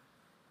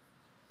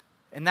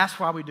 And that's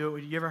why we do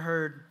it. You ever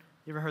heard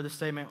the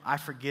statement, I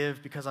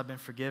forgive because I've been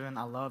forgiven,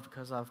 I love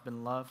because I've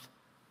been loved?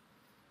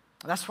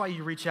 That's why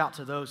you reach out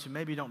to those who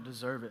maybe don't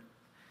deserve it.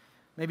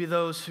 Maybe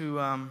those who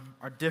are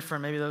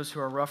different, maybe those who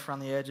are rough around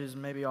the edges,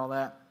 maybe all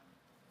that.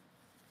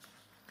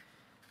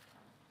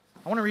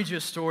 I want to read you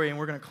a story, and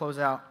we're going to close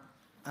out.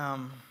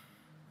 There's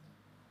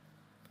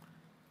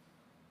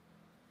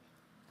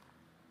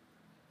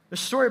a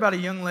story about a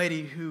young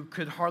lady who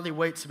could hardly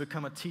wait to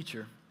become a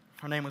teacher.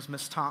 Her name was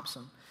Miss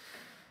Thompson.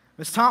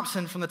 Miss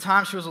Thompson, from the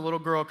time she was a little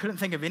girl, couldn't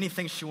think of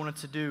anything she wanted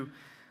to do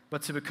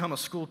but to become a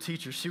school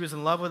teacher. She was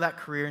in love with that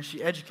career, and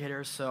she educated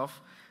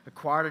herself,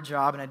 acquired a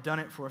job, and had done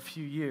it for a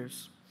few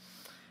years.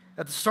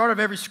 At the start of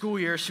every school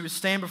year, she would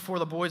stand before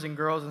the boys and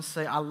girls and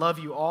say, I love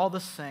you all the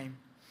same.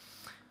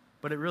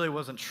 But it really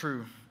wasn't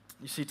true.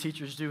 You see,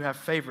 teachers do have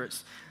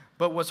favorites.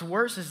 But what's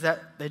worse is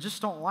that they just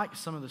don't like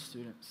some of the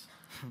students.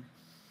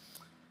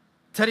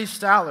 Teddy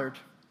Stallard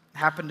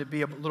happened to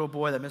be a little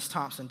boy that Miss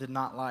Thompson did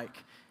not like.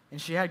 And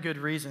she had good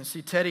reason.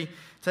 See, Teddy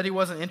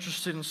wasn't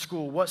interested in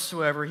school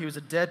whatsoever. He was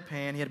a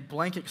deadpan. He had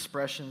blank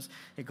expressions.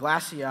 He had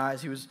glassy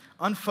eyes. He was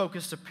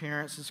unfocused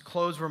appearance. His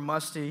clothes were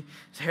musty.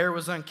 His hair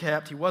was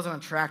unkempt. He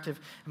wasn't attractive.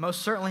 And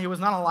most certainly, he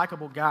was not a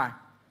likable guy.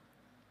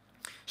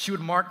 She would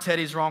mark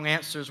Teddy's wrong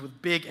answers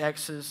with big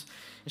X's,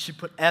 and she'd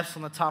put F's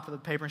on the top of the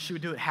paper, and she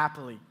would do it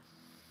happily.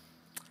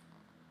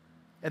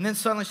 And then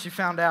suddenly she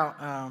found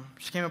out,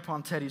 she came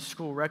upon Teddy's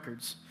school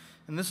records.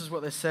 And this is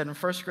what they said. In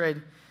first grade,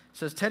 it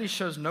says, Teddy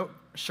shows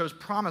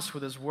promise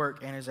with his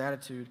work and his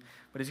attitude,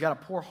 but he's got a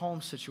poor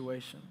home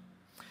situation.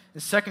 In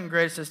second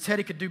grade, it says,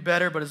 Teddy could do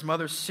better, but his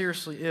mother's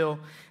seriously ill,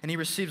 and he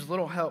receives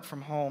little help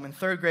from home. In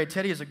third grade,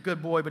 Teddy is a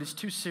good boy, but he's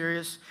too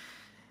serious.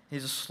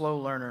 He's a slow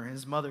learner, and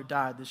his mother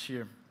died this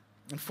year.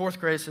 In fourth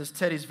grade, it says,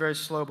 Teddy's very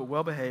slow but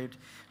well-behaved,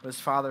 but his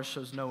father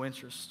shows no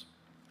interest.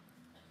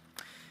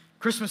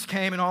 Christmas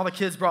came, and all the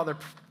kids brought their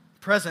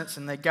presents,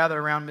 and they gathered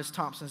around Miss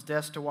Thompson's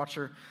desk to watch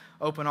her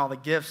open all the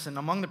gifts. And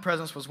among the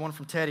presents was one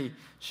from Teddy.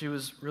 She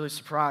was really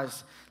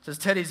surprised. It says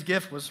Teddy's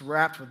gift was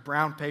wrapped with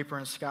brown paper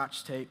and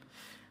Scotch tape.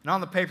 And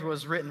on the paper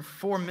was written,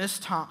 "For Miss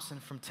Thompson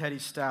from Teddy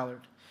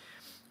Stallard."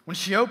 When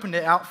she opened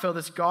it, out fell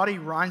this gaudy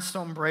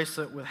rhinestone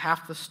bracelet with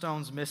half the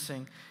stones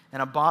missing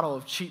and a bottle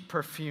of cheap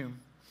perfume.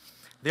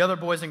 The other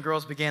boys and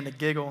girls began to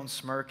giggle and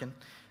smirk, and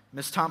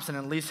Miss Thompson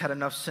at least had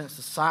enough sense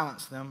to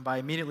silence them by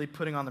immediately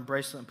putting on the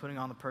bracelet and putting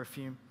on the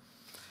perfume.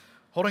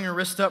 Holding her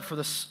wrist up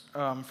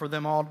for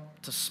them all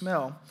to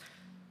smell,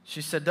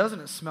 she said, "Doesn't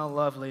it smell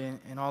lovely?"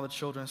 And all the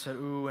children said,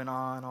 "Ooh," and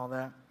 "ah," and all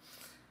that.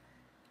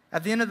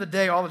 At the end of the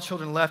day, all the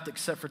children left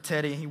except for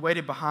Teddy. He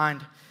waited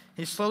behind.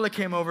 He slowly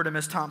came over to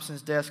Miss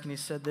Thompson's desk, and he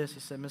said this. He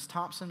said, Miss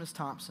Thompson,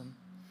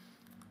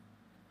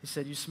 he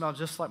said, "You smell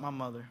just like my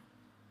mother,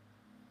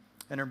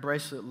 and her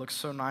bracelet looks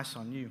so nice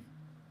on you."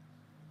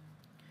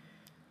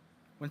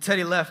 When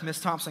Teddy left, Miss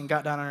Thompson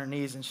got down on her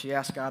knees, and she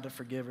asked God to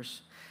forgive her.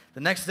 The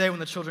next day when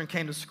the children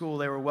came to school,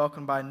 they were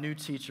welcomed by a new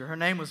teacher. Her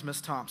name was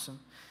Miss Thompson,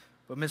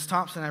 but Miss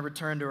Thompson had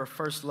returned to her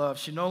first love.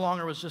 She no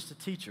longer was just a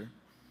teacher,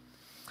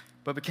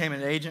 but became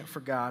an agent for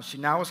God. She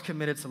now was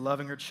committed to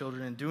loving her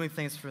children and doing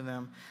things for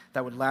them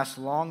that would last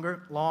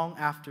long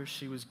after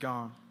she was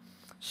gone.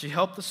 She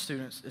helped the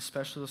students,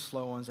 especially the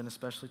slow ones, and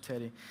especially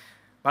Teddy.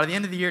 By the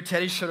end of the year,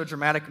 Teddy showed a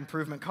dramatic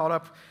improvement, caught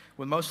up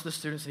with most of the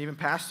students, and even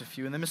passed a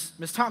few. And then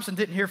Miss Thompson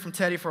didn't hear from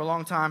Teddy for a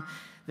long time.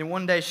 Then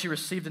one day she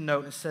received a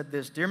note and said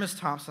this, "Dear Miss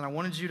Thompson, I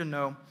wanted you to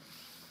know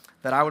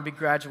that I would be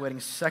graduating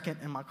second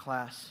in my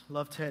class.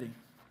 Love, Teddy."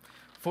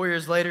 4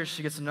 years later,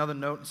 she gets another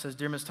note and says,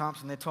 "Dear Miss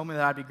Thompson, they told me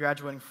that I'd be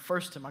graduating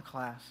first in my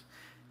class,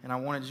 and I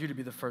wanted you to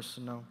be the first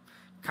to know.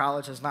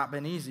 College has not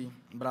been easy,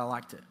 but I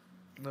liked it.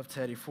 Love,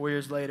 Teddy." 4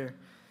 years later,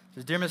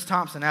 says, "Dear Miss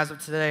Thompson, as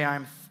of today, I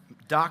am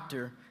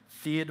Dr.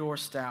 Theodore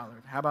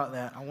Stallard." How about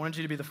that? "I wanted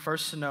you to be the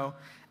first to know,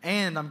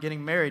 and I'm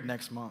getting married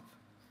next month,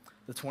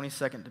 the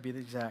 22nd to be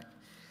exact.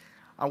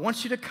 I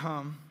want you to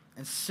come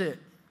and sit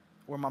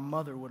where my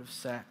mother would have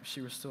sat if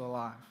she were still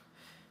alive.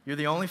 You're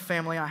the only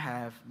family I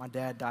have. My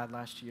dad died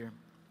last year.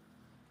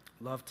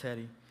 Love,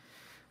 Teddy."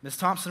 Miss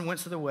Thompson went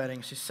to the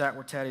wedding. She sat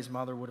where Teddy's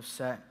mother would have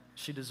sat.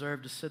 She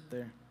deserved to sit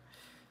there.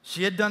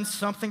 She had done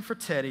something for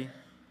Teddy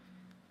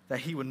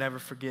that he would never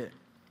forget,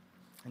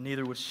 and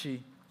neither would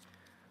she.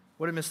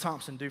 What did Miss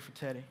Thompson do for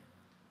Teddy?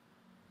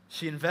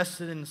 She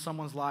invested in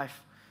someone's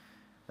life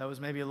that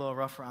was maybe a little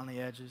rough around the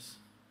edges,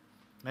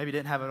 maybe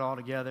didn't have it all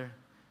together,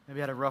 maybe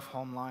had a rough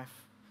home life,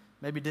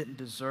 maybe didn't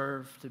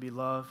deserve to be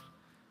loved.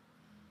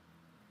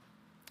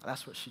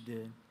 That's what she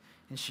did,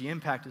 and she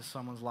impacted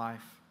someone's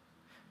life.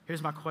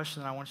 Here's my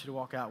question that I want you to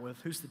walk out with.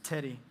 Who's the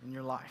Teddy in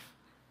your life?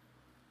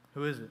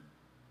 Who is it?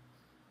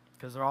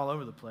 Because they're all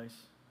over the place,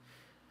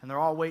 and they're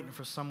all waiting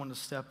for someone to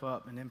step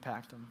up and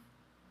impact them.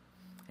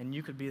 And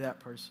you could be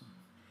that person.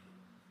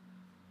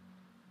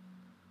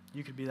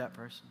 You could be that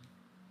person.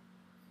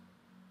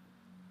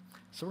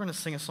 So we're going to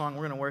sing a song.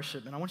 We're going to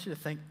worship. And I want you to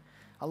think,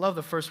 I love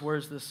the first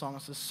words of this song.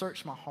 It says,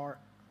 "Search my heart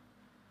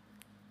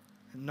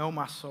and know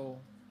my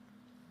soul."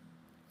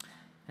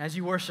 And as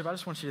you worship, I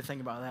just want you to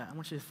think about that. I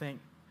want you to think,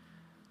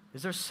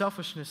 is there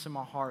selfishness in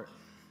my heart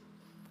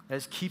that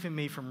is keeping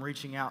me from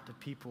reaching out to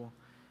people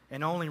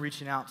and only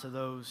reaching out to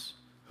those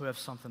who have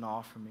something to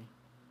offer me?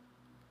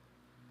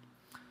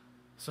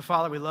 So,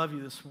 Father, we love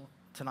you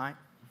tonight,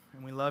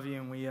 and we love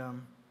you, and we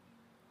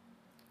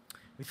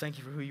thank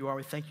you for who you are.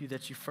 We thank you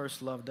that you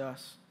first loved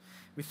us.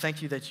 We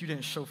thank you that you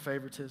didn't show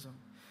favoritism.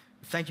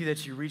 We thank you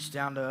that you reached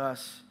down to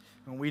us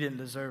when we didn't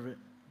deserve it.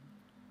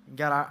 And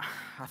God,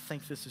 I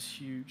think this is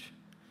huge.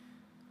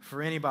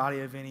 For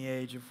anybody of any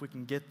age, if we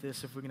can get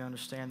this, if we can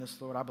understand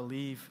this, Lord, I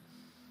believe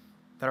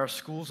that our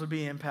schools would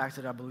be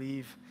impacted. I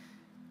believe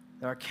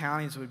that our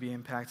counties would be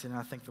impacted, and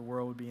I think the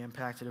world would be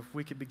impacted if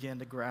we could begin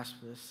to grasp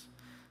this.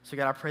 So,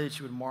 God, I pray that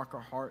you would mark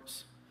our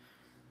hearts.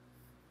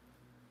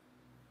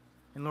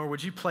 And, Lord,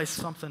 would you place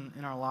something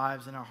in our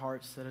lives, in our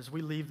hearts, that as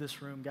we leave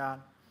this room, God,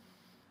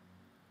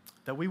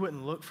 that we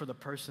wouldn't look for the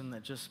person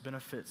that just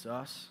benefits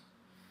us,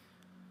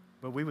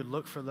 but we would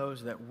look for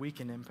those that we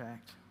can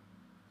impact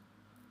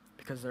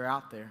because they're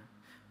out there.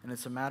 And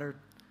it's a matter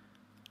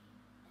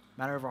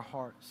of our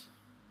hearts.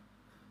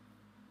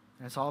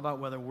 And it's all about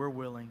whether we're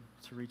willing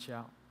to reach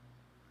out.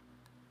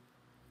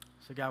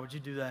 So God, would you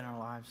do that in our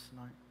lives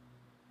tonight?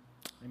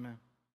 Amen.